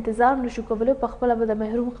हुकूमत न इंतजार नशु कबलो पखपला बद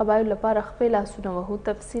महरूम कबायल लपार अखपेला सुनवहु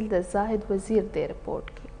तफसील द जाहिद वजीर दे रिपोर्ट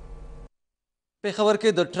की. पेशावर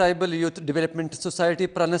के the tribal youth development society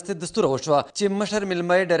प्रानस्ते दस्तूर वशवा चे मशहर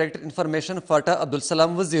मिलमाए डायरेक्टर इन्फॉर्मेशन फाटा अब्दुल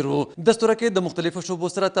सलाम वजीरू दस्तूर के द मुख्तलिफ शोबों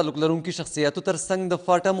सरा ताल्लुक लरों की शख्सियतों तर संग द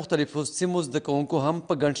फाटा मुख्तलिफ सिमुज द कौन को हम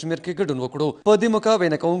प गंशमेर के गडुन वकड़ो पदी मका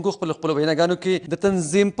वेना कौन को खपल खपल वेना गानो के द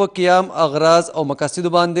तंजीम प कियाम अगराज और मकासिद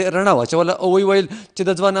बांदे रणा वाचवाला ओई वाइल चे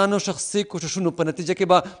द जवानानो शख्सी कोशिशों पर नतीजे के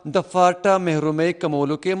बा द फाटा महरूमे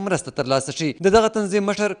कमोलो के मरस्त तरलासशी द दगा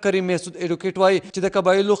तंजीम मशहर करीम महसूद एडुकेट वाई चे द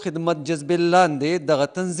कबाइलो खिदमत जज्बिल्ला لاندې دغه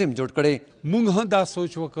تنظیم جوړ کړی. مونږ هم دا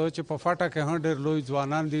سوچ وکړ چې په فاټا کې هم ډېر لوی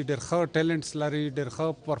ځوانان دي، ډېر ښه ټیلنټس لري، ډېر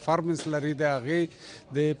ښه پرفارمنس لري. د هغې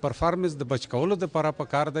د پرفارمنس د بچ کولو دپاره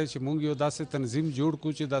پکار دی چې مونږ یو داسې تنظیم جوړ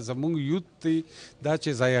کړو چې دا زمونږ یوت دی دا چې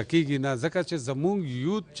ضایع کېږي نه، ځکه چې زمونږ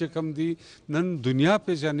یوت چې کوم دی نن دنیا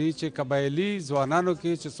پېژني چې قبایلي ځوانانو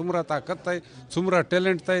کې چې څومره طاقت دی، څومره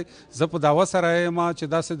ټیلنټ دی. زه په دعوه سره یم چې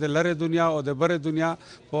داسې د لرې دنیا او د برې دنیا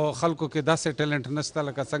په خلکو کې داسې ټیلنټ نشته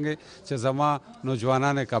لکه څنګه چې زما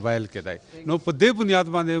نوجوانان قبایل کې دی. نو په دې بنیاد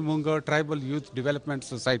باندې مونږ ټرایبل یوت ډیولپمنٹ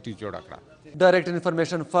سوسایټي جوړه کړه. ډایرکټ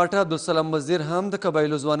انفارمیشن فاټا عبدالسلام وزیر هم د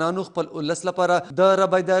قبایلو ځوانانو خپل ولس لپاره د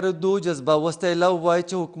رابایدارېدو جذبه وستایله. وایي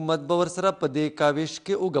چې حکومت به ورسره په دې کاوش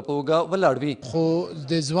کې اوږه په اوږه ولاړ وي. خو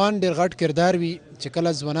د ځوان ډېر غټ کردار وي چې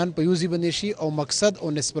کله ځوانان په یوځای باندې شي او مقصد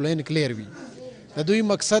او نسب العین کلیر وي. د دوی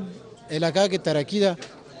مقصد علاقه کې ترقي ده.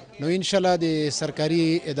 نو انشاءالله د سرکاري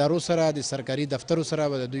ادارو سره د سرکاري دفترو سره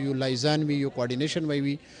به د دوی یو لایزان وي، یو کوارډینیشن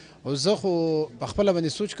وي. او زه خو په خپله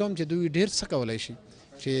باندې سوچ کوم چې دوی ډېر څه کولی شي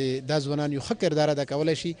چې دا ځوانان یو ښه کردار ادا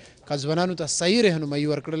کولی شي. که ځوانانو ته صحیح رهنمایي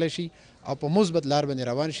ورکړلی شي او په مثبت لار باندې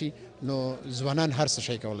روان شي نو ځوانان هر څه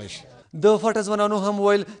شی کولی شي. د فاټا ځوانانو هم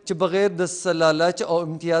ویل چې بغیر د سلالچ او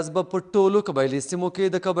امتیاز به په ټولو قبایلي سیمو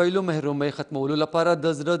کې د قبایلو محرومۍ ختمولو لپاره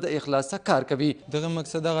د زړه د اخلاصه کار کوي. دغه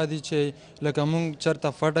مقصد هغه دی چې لکه موږ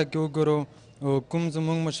چېرته فاټا کې وګورو کوم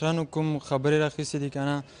زموږ مشرانو کوم خبرې راخیستې دي که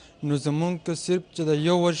نه، نو زموږ که صرف چې د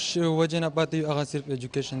یو وجې نه پاتې وي هغه صرف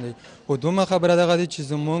ایجوکیشن دی. خو دومره خبره دغه دی چې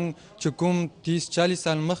زموږ چې کوم 30-40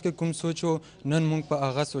 سال مخکې کوم سوچ و نن موږ په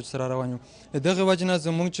هغه سوچ سره روان یو. د دغې وجې نه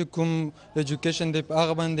زموږ چې کوم ایجوکیشن دی په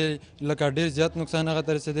هغه باندې لکه ډېر زیات نقصان هغه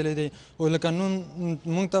ته رسېدلی دی. او لکه نن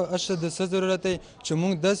موږ ته اشد د څه ضرورت دی چې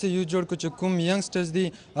موږ داسې یو جوړ کړو چې کوم ینګسټرز دي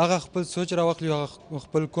هغه خپل سوچ راواخلي، هغه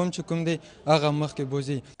خپل قوم چې کوم دی هغه مخکې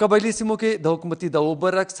بوځي. قبایلي سیمو کې د حکومتي دعوو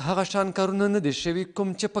برعکس هغه شان کارونه نه دي شوي کوم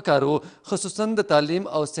چې پکار و. خصوصا د تعلیم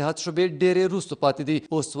او صحت شعبې ډېرې وروسته پاتې دي.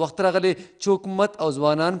 اوس وخت راغلی چې حکومت او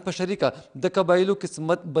ځوانان په شریکه د قبایلو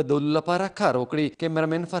قسمت بدلولو لپاره کار وکړي.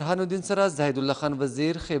 کیمرمین فرحان الدین سره زاهد الله خان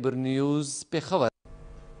وزیر، خیبر نیوز، پېښور.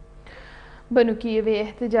 بنو کې یوې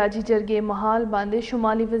احتجاجي جرګې مهال باندې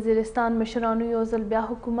شمالي وزیرستان مشرانو یو ځل بیا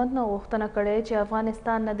حکومت نه غوښتنه کړې چې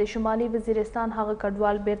افغانستان نه د شمالي وزیرستان هغه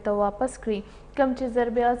کډوال بیرته واپس کړي کوم چې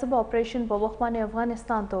ضرب عضب اپریشن په وخت باندې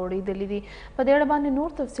افغانستان ته وړېدلي دي. په دې اړه باندې نور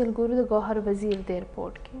تفصیل ګورو د ګوهر وزیر د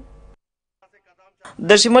رپورټ کې.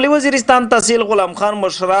 د شمالي وزیرستان تحصیل غلام خان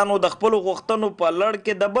مشرانو د خپل غوښتنو په لړ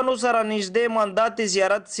کې د بنو سره نږدې ماندات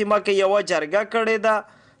زیارت سیمه کې یوه جرګه کړې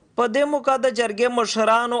ده. په دې موقع د جرګې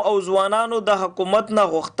مشرانو او ځوانانو د حکومت نه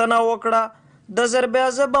غوښتنه وکړه د ضرب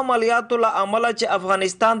عضب عملیاتو له امله چې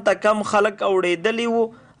افغانستان ته کم خلک اوړېدلي وو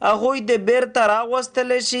هغوی د بیرته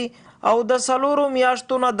راوستلی شي او د 4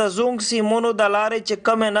 میاشتو نه د زونګ سیمونو د لارې چې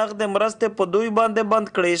کمې نغدې مرستې په دوی باندې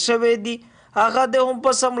بند کړې شوې دي هغه د هم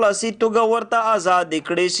په سملاسي توګه ورته آزادې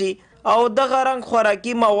کړې شي او دغه رنګ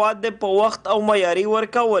خوراکي مواد په وخت او معیاري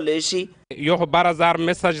ورکولی شي. یو خو 12,000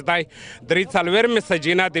 میسج دی، 3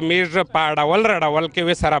 میسجونه د میژ په اړول رړول کې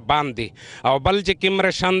وې سره باندې دي او بل چې کوم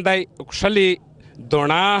رشن دی کښلي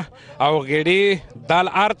دوڼه او غیړي دال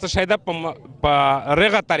هر څه شی ده په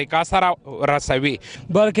رغه طریقه سره رسوي.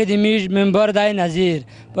 بلکې د میژ ممبر دی نظیر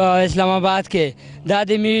په اسلام آباد کې دا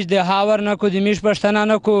د میژ د هاور نه کو د میژ پښتنه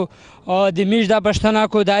نه کو او د میژ دا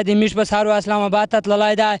پښتنه کو دا د میژ په سارو اسلام آباد ته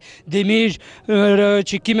تللی دی د میژ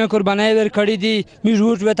چې کومې قربانۍ ورکړي دي میژ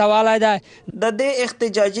وټ وتوالی دی. د دې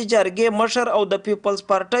احتجاجي جرګې مشر او د پیپلز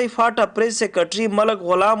پارټۍ فاټا پریس سیکرټري ملک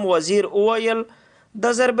غلام وزیر وویل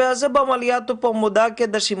د ضرب عضب عملیاتو په موده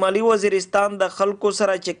کې د شمالي وزیرستان د خلکو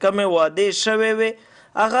سره چې کمې وعدې شوې وې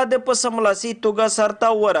هغه د په سملاسي توګه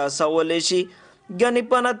سرته ورسولی شي ګنې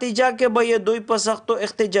په نتیجه کې به یې دوی په سختو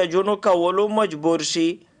احتجاجونو کولو مجبور شي.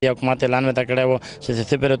 حکومت اعلان ورته کړی و چې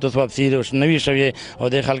صفر توس واپسي نه وي شوې او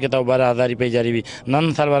د خلکو ته 12,000 روپۍ جاري وي. نن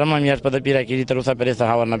څلورمه میاشت په د پیره کې دي تر اوسه پرې څه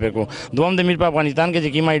خبر نه پرې کوو. دوم د میټ په افغانستان کې چې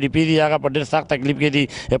کوم IDP دي هغه په ډېر سخت تکلیف کې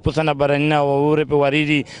دي پوسنه برنه او اورې په واري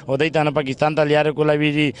دي او دوی ته نه پاکستان ته لیارې کولاوي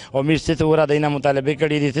دي او میټ څه ورا دینه مطالبه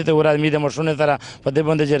کړي دي څه ورا مې د مشرونو سره په دې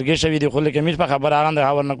باندې جرګې شوي دي خو لکه میټ په خبر هغه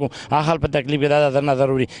خبر نه کوو هغه خلک په تکلیف کې دا نه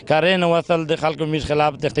ضروري کارې نه وصل د خلکو میټ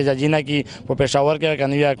خلاف احتجاجي نه کی په پېښور کې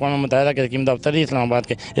کني اقوام متحده کې کوم دفتر اسلام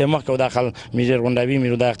آباد کې مخکې داخل میجر غونډوي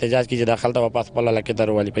میرو د احتجاج کې چې داخل ته واپس په لکه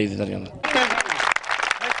درولي پیدا درنه.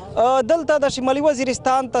 دلته د شمالي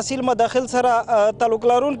وزیرستان تحصیل مداخل سره تعلق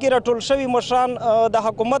لرونکي راټول شوي مشران د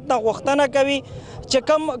حکومت نه غوښتنه کوي چې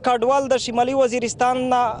کوم کډوال د شمالي وزیرستان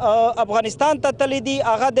نه افغانستان ته تللي دي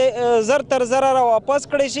هغه د زر تر زره را واپس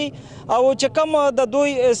کړی شي او چې کوم د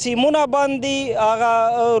دوی سیمونه باندې هغه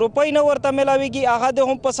روپۍ نه ورته میلاویږي هغه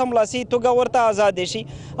د هم په سملاسي توګه ورته آزاد شي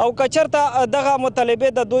او که چېرته دغه مطالبې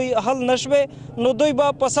د دوی حل نه شوې نو دوی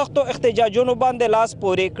به په سختو احتجاجونو باندې لاس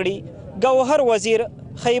پورې کړي. گوهر وزیر،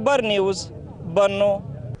 خیبر نیوز، بنو.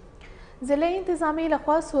 ضلع انتظامی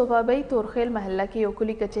لخوا صوبابۍ تورخیل محله کې یو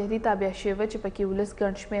کلي کچهري تابع شوه چې پکې ولس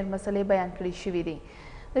ګڼ شمېر مسلې بیان کړي شوي دي.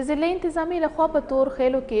 د ضلع انتظامی لخوا په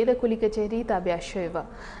تورخیلو کې د کلي کچهري تابع شوې وه.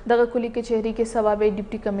 دغه کلي کچهري کې صوابۍ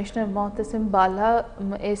ډپټي کمشنر معتصم بالا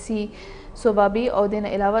AC صوبابي او دین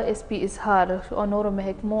علاوه SP اظهار او نورو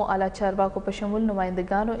محکمو اعلی چارواکو په شمول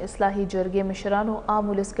نمایندګانو اصلاحي جرګې مشرانو عام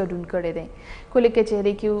ولس ګډون کړی دی. کلي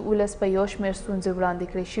کچهري کې ولس په یو شمېر ستونزې وړاندې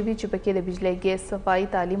کړې شوي چې پکې د بجلۍ ګیس صفایي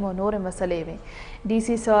تعلیم او نورې مسلې وې. DC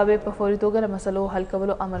صوابۍ په فوري توګه د مسلو حل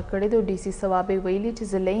کولو امر کړی دی. DC صوابۍ ویلي چې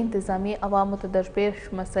ضلعي انتظامي عوامو ته درپېښ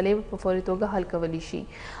مسلې په فوري توګه حل کولی شي.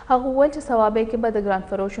 هغه وویل چې صوابۍ کې به د ګران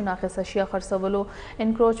فروشو ناقص اشیا خرڅولو،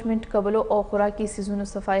 انکروچمنټ کولو او خوراکي څیزونو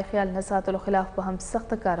صفایي خیال نه ساتلو خلاف به هم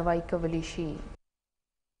سخته کاروایی کولی شي.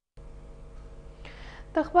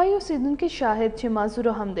 د خبای اوسیدونکي شاهد چې معذور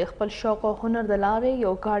هم د خپل شوق او هنر د لارې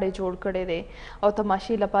یو ګاډی جوړ کړی دی او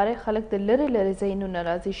تماشې لپاره خلک د لرې لرې ځایونو نه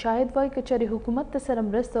راځي. شاهد وایي که چېرې حکومت د سره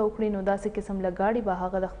مرسته وکړي نو داسې قسم له ګاډي به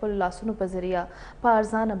هغه د خپلو لاسونو په ذریعه په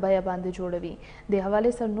ارزانه بیه باندې جوړوي. د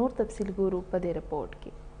حوالې سره نور تفصیل ګورو په دې رپورټ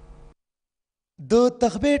کې. د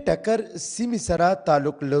تخبې ټکر سیمې سره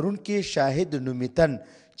تعلق لرونکي شاهد نومیتن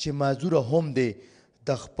چې معذوره هم دی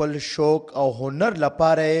د خپل شوق او هنر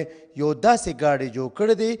لپاره یو داسې گاډی جوړ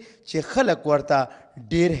کړی دی چې خلک ورته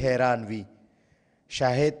ډیر حیران وي.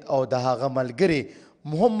 شاهد او د هغه ملګری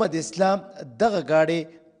محمد اسلام دغه گاډی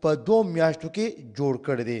په 2 میاشتو کې جوړ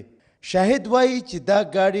کړی دی. شاهد وایي چې دا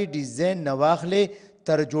گاډی ډیزاین نه واخلې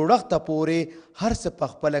تر جوړښته پورې هر څه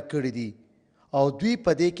پخپله کړي دي او دوی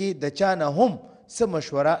په دې کې د چا نه هم څه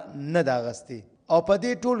مشوره نه ده اخیستې او په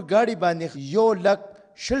دې ټول گاډي باندې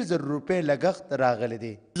 1,20,000 روپۍ لګښت راغلی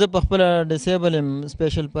دی. زه په خپله ډسیبل یم،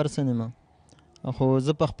 سپیشل پرسن یم، خو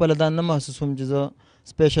زه په خپله دا نه محسوسوم چې زه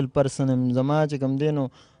سپیشل پرسن یم. زما چې کوم دی نو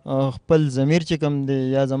خپل ضمیر چې کوم دی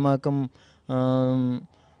یا زما کوم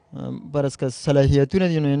فرض که صلاحیتونه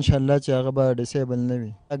دي نو انشاءالله چې هغه به ډسیبل نه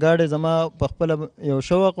وي. ګاډی زما په خپله یو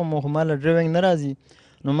شوق وم خو ماله ډرایوینګ نه راځي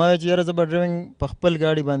نو ما چې یاره زه به ډرایوینګ په خپل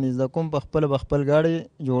ګاډي باندې زده کوم، په خپله به خپل ګاډی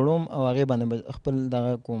جوړوم او هغې باندې به خپل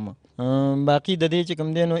دغه کوم. باقي د دې چې کوم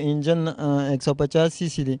دی نو انجن 150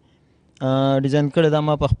 cc دی ډیزاین کړی دا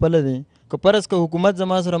ما په خپله دی. که فرض که حکومت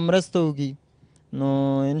زما سره مرسته وکړي نو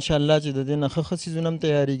انشاءالله چې د دې نه ښه څیزونه هم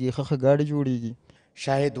تیارېږي، ښه ګاډي جوړېږي.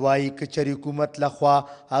 شاهد وایي که چېرې حکومت لخوا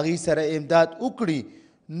هغې سره امداد وکړي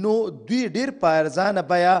نو دوی ډیر په ارزانه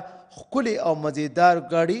بیه ښکلې او مزیدار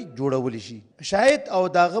ګاډي جوړولی شي. شاهد او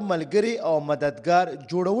د هغه ملګري او مددګار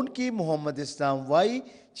جوړونکي محمد اسلام وایي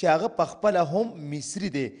چې هغه په خپله هم مصري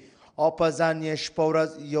دی او په ځان یې شپه ورځ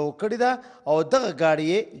یو کړې ده او دغه ګاډی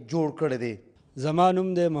یې جوړ کړی دی. زما نوم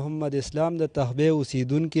دی محمد اسلام، د تخبې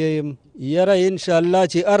اوسیدونکی یم. یاره انشاءالله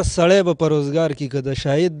چې هر سړی به په روزګار کې که د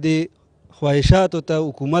شاهد دی خواهشاتو ته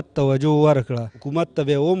حکومت توجه ورکړه، حکومت ته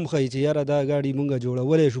به یې ومښیي چې یاره دا ګاډي مونږ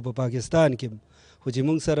جوړولی شو په پاکستان کې خو چې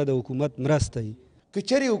مونږ سره د حکومت مرسته وي. که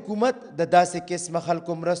چېرې حکومت د داسې قسمه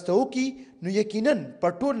خلکو مرسته وکړي نو یقینا په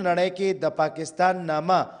ټول نړۍ کې د پاکستان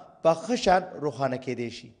نامه په ښه شان روښانه کیدی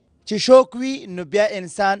شي. چې شوق وي نو بیا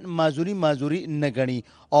انسان معذوري نه ګڼي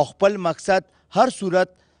او خپل مقصد هر صورت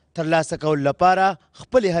ترلاسه کول لپاره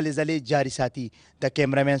خپلې هلې ځلې جاري ساتي. د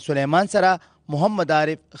کیمرامین سلیمان سره محمد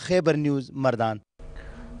عارف، خیبر نیوز، مردان.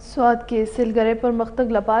 سوات کې سیلګرۍ پرمختګ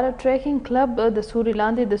لپاره ټریکینګ کلب د سوري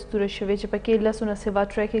لاندې دستور شوی چې پکې لسونه سوا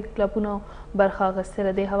ټریکینګ کلبونو برخه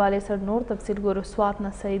اخیستله. د حوالې سره نور تفصیل ګورو سوات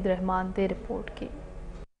نه سعید رحمان د رپورټ کې.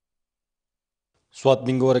 سوات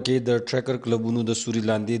منګوره کې د ټریکر کلبونو د سوري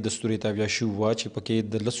لاندې دستوري تابع شوي وه چې پکې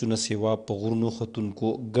د لسونه سوا په غرونو ختونکو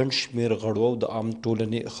ګڼ شمېر غړو او د عام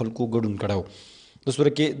ټولنې خلکو ګډون کړی. د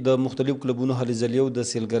سوره کې د مختلف کلبونو هلې ځلې او د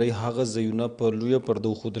سیلګرۍ هغه ځایونه په لویه پرده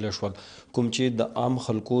وښودلی شول کوم چې د عام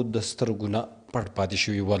خلکو د سترګو نه پټ پاتې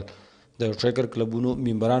شوي ول. د ټریکر کلبونو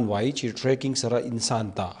ممبران وایي چې ټریکینګ سره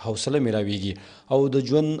انسان ته حوصله میلاویږي او د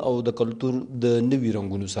ژوند او د کلتور د نوي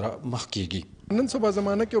رنګونو سره مخ کیږي. نن سبا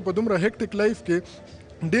زمانه کې په دومره هیکټیک لایف کې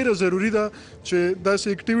ډیره ضروری ده چې داسې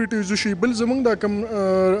اکټیویټیز وشي. بل زموږ دا کم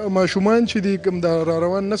ماشومان چې دي کوم د را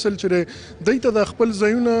روان نسل چې دی ته د خپل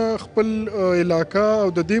ځایونه خپل علاقه او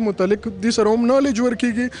د دې متعلق دې سره هم نالج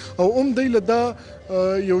ورکېږي او هم دی له دا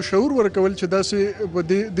یو شعور ورکول چې داسې په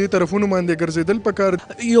دې طرفونو باندې ګرځېدل پکار.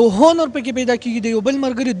 یو هونر پکې پیدا کېږي د یو بل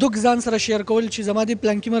ملګري دوک ځان سره شیر کول چې زما د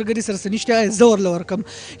پلانکي ملګري سره څه نشته زه ورله ورکم،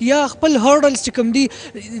 یا خپل هرډلز چې کوم دي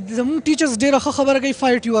زموږ ټیچرز ډېره ښه خبره کوي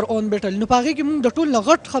فایټ یور اون بیټل، نو په هغې کې موږ د ټول نه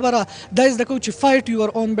غټ خبره دا زده کوو چې فایټ یور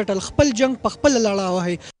اون بیټل، خپل جنګ په خپله لړه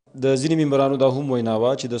وهئ. د ځینې ممبرانو دا هم وینا وه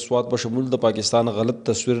چې د سوات په شمول د پاکستان غلط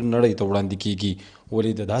تصویر نړۍ ته وړاندې کیږي،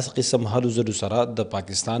 ولې د داسې قسم هلو ځلو سره د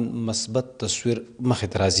پاکستان مثبت تصویر مخې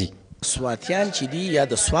ته راځي. سواتیان چې دي یا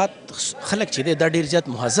د سوات خلک چې دی دا ډېر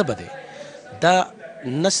زیات مهذبه دی، دا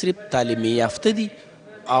نه صرف تعلیمي یافته دي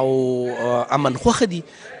او امن خوښه دي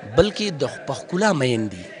بلکې په ښکلا مین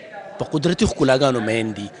دي، په قدرتي ښکلاګانو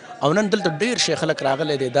مین دي، او نن دلته ډېر شی خلک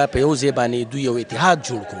راغلی دی دا په یو ځای باندې دوی یو اتحاد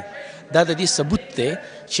جوړ کړو. دا د دې ثبوت دی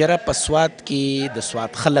چې را په سوات کې د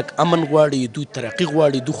سوات خلک امن غواړي، دوی ترقي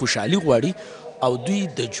غواړي، دوی خوشحالي غواړي او دوی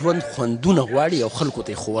د ژوند خوندونه غواړي او خلکو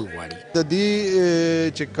ته یې ښوول غواړي. د دې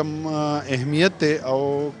چې کوم اهمیت دی او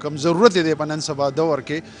کوم ضرورت دی په نن سبا دور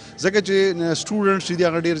کې، ځکه چې سټوډنټس چې دي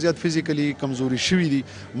هغه ډېر زیات فزیکلی کمزوري شوي دي،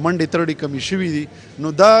 منډې ترړې کمې شوي دي،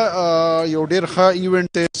 نو دا یو ډېر ښه ایونټ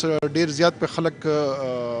دی، ډېر زیات په خلک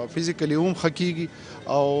فزیکلی هم ښه کېږي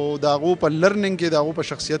او د هغو په لرننګ کې د هغو په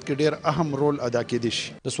شخصیت کې ډېر اهم رول ادا کېدی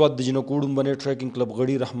شي. د سوات د جنکو ډومبنې ټریکینګ کلب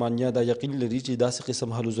غړي رحمانیا دا یقین لري چې داسې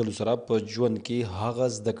قسم هلو ځلو سره په ژوند کې هغه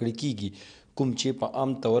زده کړې کیږي کوم چې په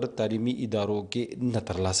عام طور تعلیمی اداروں کې نه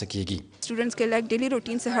ترلاسه کیږي. स्टूडेंट्स के लाइक डेली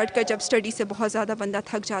रूटीन से हट कर जब स्टडी से बहुत ज़्यादा बंदा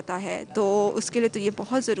थक जाता है तो उसके लिए तो ये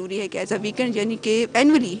बहुत ज़रूरी है कि एज अ वीकेंड यानी कि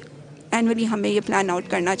एनुअली हमें ये प्लान आउट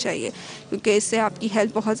करना चाहिए, क्योंकि इससे आपकी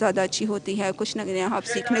हेल्थ बहुत ज़्यादा अच्छी होती है, कुछ न नया आप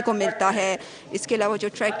सीखने को मिलता है. इसके अलावा जो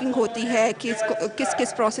ट्रैकिंग होती है कि किस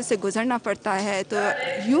किस प्रोसेस से गुजरना पड़ता है, तो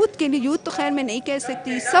यूथ के लिए, यूथ तो खैर मैं नहीं कह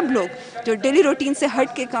सकती, सब लोग जो डेली रूटीन से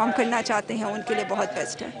हट के काम करना चाहते हैं उनके लिए बहुत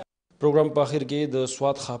बेस्ट है. پروګرام په اخر کې د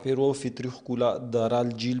سوات خاپیرو فطري ښکلا د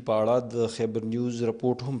رال جیل په اړه د خیبر نیوز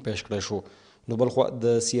رپورټ هم پیش کړی شو. نو بلخوا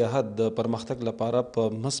د سیاحت د پرمختګ لپاره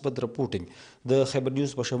په مثبت رپورټینګ د خیبر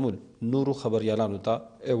نیوز په شمول نورو خبریالانو ته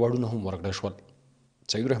ایوارډونه هم ورکړل شول.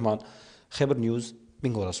 سعید رحمان، خیبر نیوز،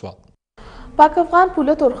 بنګورا سوات. پاک افغان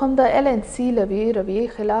پوله تورخم د LNC لوی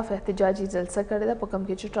رویې خلاف احتجاجي جلسه کړې ده، په کوم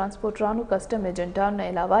کې چې ټرانسپورټرانو، کسټم ایجنټانو نه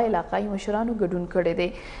علاوه علاقایي مشرانو ګډون کړی دی.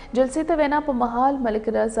 جلسې ته وینا په مهال ملک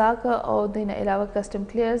رزاق او د نه علاوه کسټم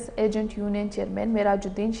کلیئرز ایجنټ یونین چیرمن معراج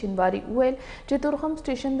الدین شینواری وویل چې تورخم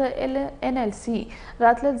سټیشن د NLC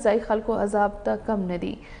راتلل ځای خلکو عذاب ته کم نه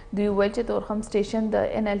دي. دوی وویل چې تورخم سټیشن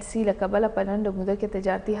د NLC له کبله په لنډه موده کې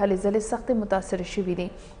تجارتي هلې ځلې سختې متاثره شوي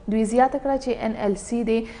دي. دوی زیاته کړه چې NLC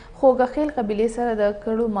د خوږخیل قبیلې سره د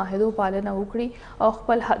کړو معاهدو پالنه وکړي او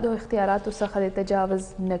خپل حد او اختیاراتو څخه د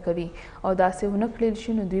تجاوز نه کوي او داسې ونه کړل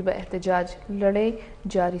شي نو دوی به احتجاج لړۍ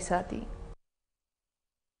جاري ساتي.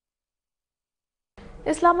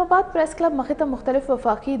 اسلام آباد پریس کلب مخې ته مختلف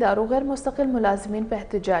وفاقي ادارو غیر مستقل ملازمین په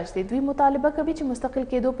احتجاج دي. دوی مطالبه کوي چې مستقل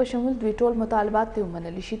کېدو په شمول دوی ټول مطالبات ته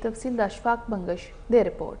ومنل شي. تفصیل د اشفاق بنگش د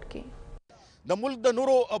رپورټ کې. د ملک د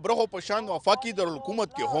نورو برخو په شان وفاقي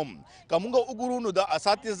دارالحکومت کې هم که موږ وګورو نو د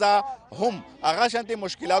اساتذه هم هغه شانتې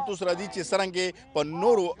مشکلاتو سره دي چې څرنګې په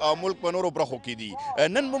نورو ملک په نورو برخو کې دي.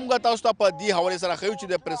 نن موږ تاسو ته په دې حوالې سره ښیو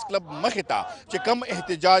چې د پریس کلب مخې ته چې کم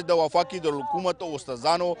احتجاج د وفاقي دارالحکومت او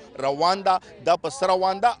استادانو روان ده دا په څه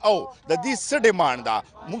روان ده او د دې څه ډیمانډ ده.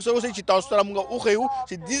 موږ سره اوسئ چې تاسو سره موږ وښیو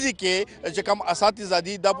چې دې کې چې کم اساتذه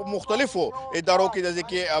دي دا په مختلفو ادارو کې د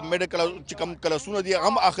کې میډیکل چې کم کلاسونه دي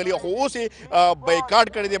هم اخلي خو اوس بایکاټ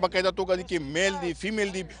کړی دی باقاعده توګه دي کې میل دي فیمیل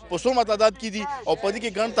دي په څومره تعداد کې دي او په دې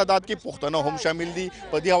کې ګڼ تعداد کې پښتانه هم شامل دي.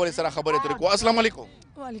 په دې حوالے سره خبریں اترے کو. السلام علیکم.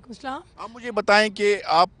 वालेकुम सलाम. आप मुझे बताएं कि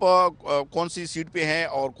आप कौन सी सीट पे हैं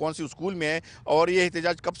और कौन सी स्कूल में हैं और ये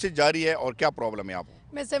एहतजाज कब से जारी है और क्या प्रॉब्लम है आपको?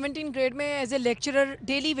 मैं 17 ग्रेड में as a lecturer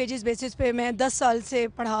daily wages basis पे मैं 10 साल से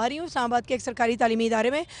पढ़ा रही हूँ इस्लामाबाद के एक सरकारी तालीमी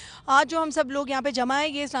इदारे में. आज जो हम सब लोग यहाँ पे जमा हैं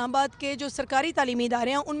ये इस्लामाबाद के जो सरकारी तालीमी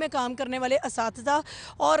इदारे हैं उनमें काम करने वाले असातिज़ा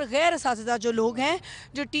और गैर असातिज़ा जो लोग हैं,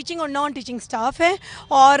 जो टीचिंग और नॉन टीचिंग स्टाफ हैं.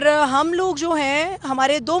 और हम लोग जो हैं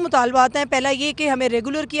हमारे दो मुतालबात हैं. पहला ये कि हमें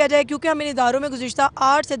रेगुलर किया जाए क्योंकि हम इन इदारों में गुज़िश्ता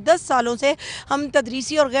 8 से 10 सालों से हम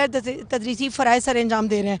तदरीसी और गैर तदरीसी फ़राइज़ सर अंजाम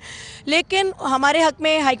दे रहे हैं, लेकिन हमारे हक़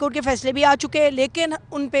में हाई कोर्ट के फ़ैसले भी आ चुके हैं लेकिन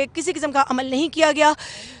उन पे किसी किस्म का अमल नहीं किया गया.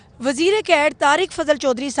 वज़ीर कैड तारिक फजल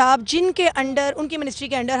चौधरी साहब जिनके अंडर, उनकी मिनिस्ट्री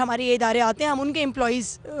के अंडर हमारे ये इदारे आते हैं, हम उनके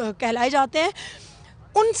एम्प्लॉइज़ कहलाए जाते हैं,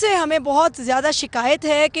 उनसे हमें बहुत ज़्यादा शिकायत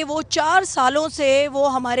है कि वो 4 सालों से वो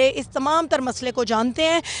हमारे इस तमाम तर मसले को जानते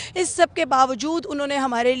हैं. इस सब के बावजूद उन्होंने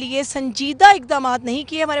हमारे लिए संजीदा इक़दाम नहीं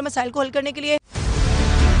किए हमारे मसाइल को हल करने के लिए.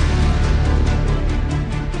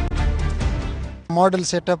 ماڈل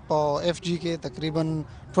سیٹ اپ او ایف جی کې تقریباً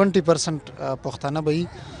 20% پښتانه به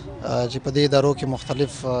چې په دې ادارو کې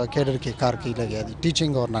مختلف کیډر کې کار کوي لګیا دي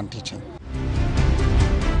ټیچنګ او نان ټیچنګ.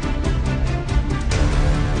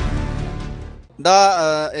 دا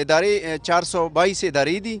ادارې 422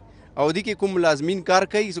 ادارې دي او دې کې کوم ملازمین کار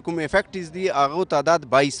کوي کوم افیکټیز دي هغه تعداد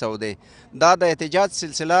 2200 دی. دا د احتجاج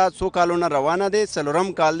سلسله څو کالونه روانه دی. څلورم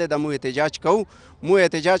کال دی د مو احتجاج کوو. مو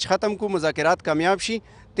احتجاج ختم کو مذاکرات کامیاب شي.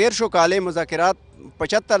 1300 کال مذاکرات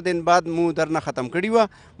 75 دن بعد مو درنه ختم کړي وه.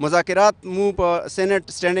 مذاکرات مو په سینټ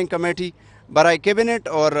سټینډینګ کمیټي برای کیبنٹ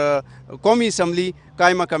اور قومي اسمبلی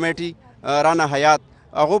قائمه کمیټي رانه حیات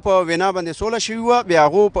هغه په وینا باندې سوله شوي وه. بیا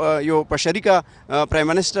هغه یو په شریکه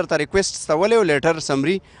پرایم منسټر ته ریکویسټ استولی و لیټر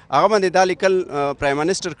سمري هغه باندې دا لیکل پرایم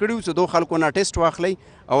منسټر کړي و چې دو خلکو نه ټیسټ واخلی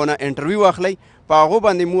او نه انټرویو واخلی. په هغه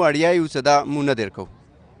باندې مو اړیا یو چې دا مو نه در کوو.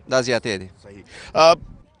 دا زیاتې دی.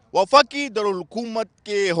 وفاقی دارالحکومت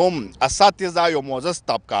کې هم اساتذه یو معزز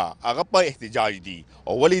طبقه هغه په احتجاج دي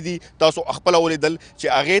او ولی دي تاسو خپل ولیدل چې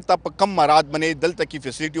هغه ته په کم مراد باندې دلته کې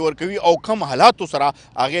فیسیلیټي ورکوي او کم حالاتو سره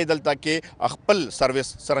هغه دلته کې خپل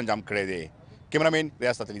سروس سرانجام کړی دی. کیمرامین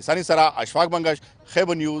ریاست علی ثانی سره اشفاق بنگش،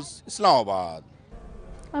 خیبر نیوز، اسلام آباد.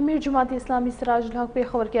 امیر جماعت اسلامی سراج الحق پہ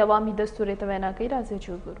خبر کے عوامی دستور توینا کی راضی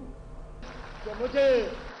چوگرو. مجھے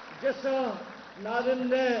جس ناظم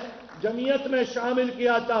نے جمعیت میں شامل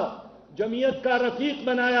کیا تھا، جمعیت کا رفیق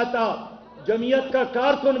بنایا تھا، جمعیت کا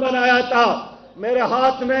کارکن بنایا تھا، میرے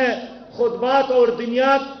ہاتھ میں خطبات اور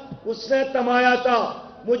دنیات اس نے تمایا تھا.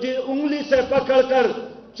 مجھے انگلی سے پکڑ کر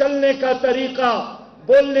چلنے کا طریقہ،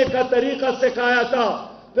 بولنے کا طریقہ سکھایا تھا.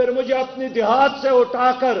 پھر مجھے اپنی دیہات سے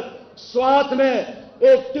اٹھا کر سوات میں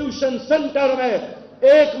ایک ٹیوشن سینٹر میں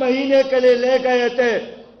 1 مہینے کے لیے لے گئے تھے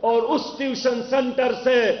اور اس ٹیوشن سینٹر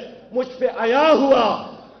سے مجھ پہ آیا ہوا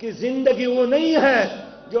کہ زندگی وہ نہیں ہے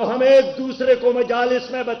جو ہم ایک دوسرے کو مجالس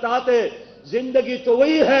میں بتاتے. زندگی تو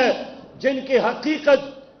وہی ہے جن کی حقیقت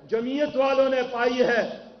جمعیت والوں نے پائی ہے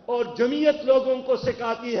اور جمعیت لوگوں کو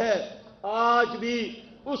سکھاتی ہے. آج بھی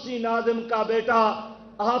اسی ناظم کا بیٹا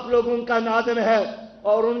آپ لوگوں کا ناظم ہے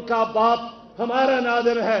اور ان کا باپ ہمارا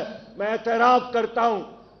ناظم ہے. میں اعتراف کرتا ہوں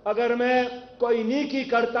اگر میں کوئی نیکی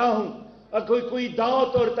کرتا ہوں، اگر کوئی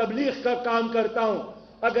دعوت اور تبلیغ کا کام کرتا ہوں،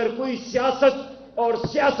 اگر کوئی سیاست اور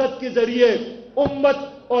سیاست کے ذریعے امت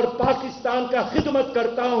اور پاکستان کا خدمت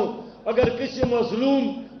کرتا ہوں، اگر کسی مظلوم،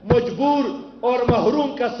 مجبور اور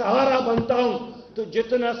محروم کا سہارا بنتا ہوں، تو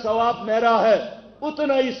جتنا ثواب میرا ہے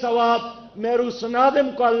اتنا ہی ثواب میرے اس ناظم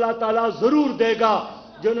کو اللہ تعالیٰ ضرور دے گا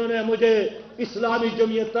جنہوں نے مجھے اسلامی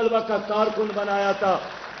جمعیت طلبہ کا کارکن بنایا تھا.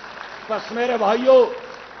 بس میرے بھائیوں،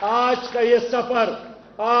 آج کا یہ سفر،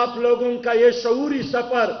 آپ لوگوں کا یہ شعوری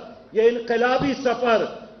سفر، یہ انقلابی سفر،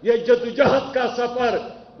 یہ جدوجہد کا سفر،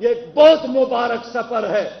 یہ ایک بہت مبارک سفر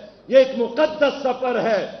ہے، یہ ایک مقدس سفر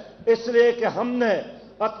ہے. اس لیے کہ ہم نے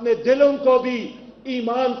اپنے دلوں کو بھی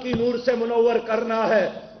ایمان کی نور سے منور کرنا ہے،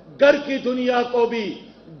 گھر کی دنیا کو بھی،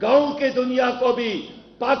 گاؤں کی دنیا کو بھی،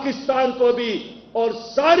 پاکستان کو بھی اور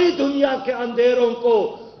ساری دنیا کے اندھیروں کو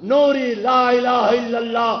نوری لا الہ الا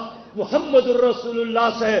اللہ محمد الرسول اللہ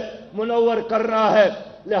سے منور کرنا ہے.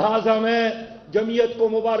 لہذا میں جمعیت کو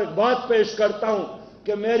مبارکباد پیش کرتا ہوں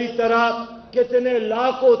کہ میری طرح کتنے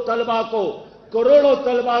لاکھوں طلبہ کو، کروڑوں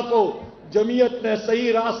طلبہ کو جمعیت نے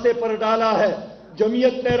صحیح راستے پر ڈالا ہے،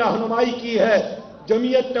 جمعیت نے رہنمائی کی ہے،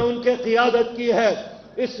 جمعیت نے ان کے قیادت کی ہے.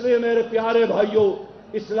 اس لیے میرے پیارے بھائیوں،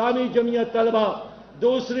 اسلامی جمعیت طلبہ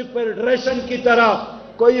دوسری فیڈریشن کی طرح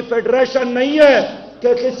کوئی فیڈریشن نہیں ہے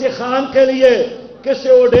کہ کسی خان کے لیے، کسی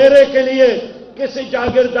اوڈیرے کے لیے، کسی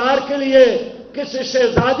جاگیردار کے لیے، کسی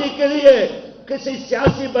شہزادی کے لیے، کسی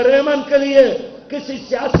سیاسی بریمن کے لیے، کسی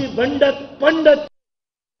سیاسی پنڈت.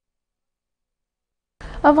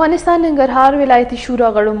 افغانستان ننګرهار ولایتي شورا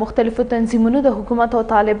غړو مختلفو تنظیمونو د حکومت او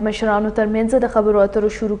طالب مشرانو ترمنځ د خبرو اترو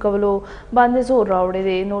شروع کولو باندې زور راوړی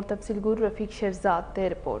دی. نور تفصیل ګور رفیق شیرزاد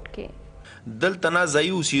ته رپورټ کې. دلته نه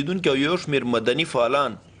ځایي اوسیدونکي او یو شمېر مدني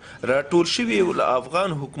فعالان راټول شوي له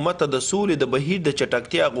افغان حکومت د سولې د بهیر د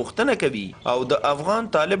چټکتیا غوښتنه کوي او د افغان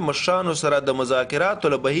طالب مشرانو سره د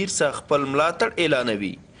مذاکراتو له بهیر څخه خپل ملاتړ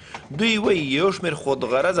اعلانوي. دوی وایي یو شمېر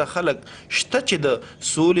خودغرضه خلک شته چې د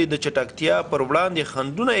سولې د چټکتیا پر وړاندې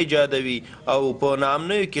خنډونه ایجادوي او په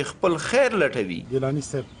ناامنیو کې خپل خیر لټوي. ګیلاني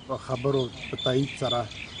صاحب په خبرو په تایید سره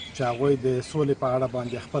چې هغوی د سولې په اړه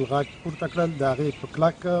باندې خپل غږ پورته کړل، د هغې په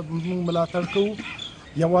کلک موږ ملاتړ کوو.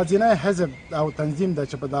 یوازینی حزب او تنظیم ده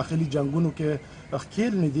چې په داخلي جنګونو کې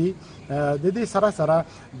ښکیل نه دي. د دې سره سره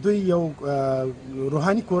دوی یو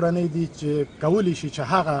روحاني کورنۍ دي چې کولی شي چې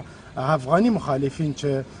هغه افغاني مخالفین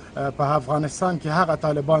چې په افغانستان کې هغه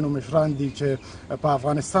طالبانو مشران دي چې په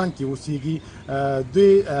افغانستان کې اوسېږي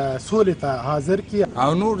دوی سولې ته حاضر کړي.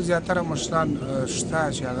 او نور زیاتره مشران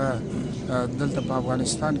شته چې هغه دلته په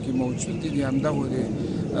افغانستان کې موجود دي. د همدغو د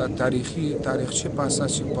تاریخچې په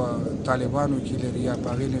اساس چې په طالبانو کې لري یا په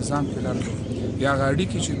هغې نظام کې لري یا هغه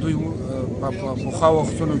اړیکې چې دوی په پخوا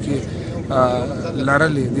وختونو کې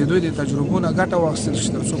لرلې د دوی د تجربو نه ګټه واخیستل شي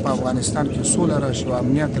تر څو په افغانستان کې سوله راشي او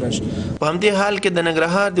امنیت راشي. په همدې حال کې د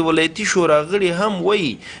ننګرهار د ولایتي شورا غړي هم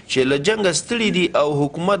وایي چې له جنګه ستړي دي او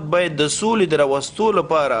حکومت باید د سولې د راوستو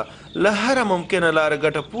لپاره له هره ممکنه لاره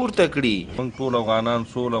ګټه پورته کړي. موږ ټول افغانان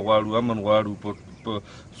سوله غواړو، امن غواړو. په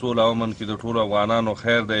سوله او امن کې د ټولو افغانانو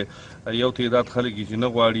خیر دی. یو تعداد خلک چې نه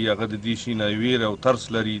غواړي هغه د دې شي نه ویره او ترس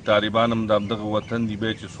لري. طالبان هم د همدغه وطن دي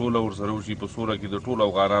بیا چې سوله ورسره وشي په سوله کې د ټولو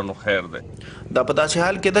افغانانو خیر دی. دا په داسې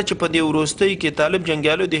حال کې ده چې په دې وروستیو کې طالب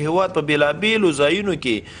جنګیالو د هېواد په بېلابېلو ځایونو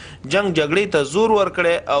کې جنګ جګړې ته زور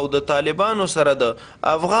ورکړی او د طالبانو سره د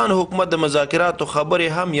افغان حکومت د مذاکراتو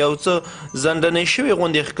خبرې هم یو څه ځنډنې شوې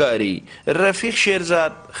غوندې ښکاري. رفیق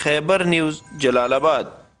شیرزاد، خیبر نیوز، جلال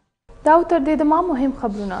آباد. دا او تر دې دمه مهم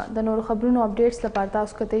خبرونه د نورو خبرونو اپډیټس لپاره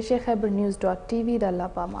تاسو کتئ شئ خیبر نیوز .tv. د الله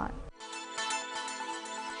پامان.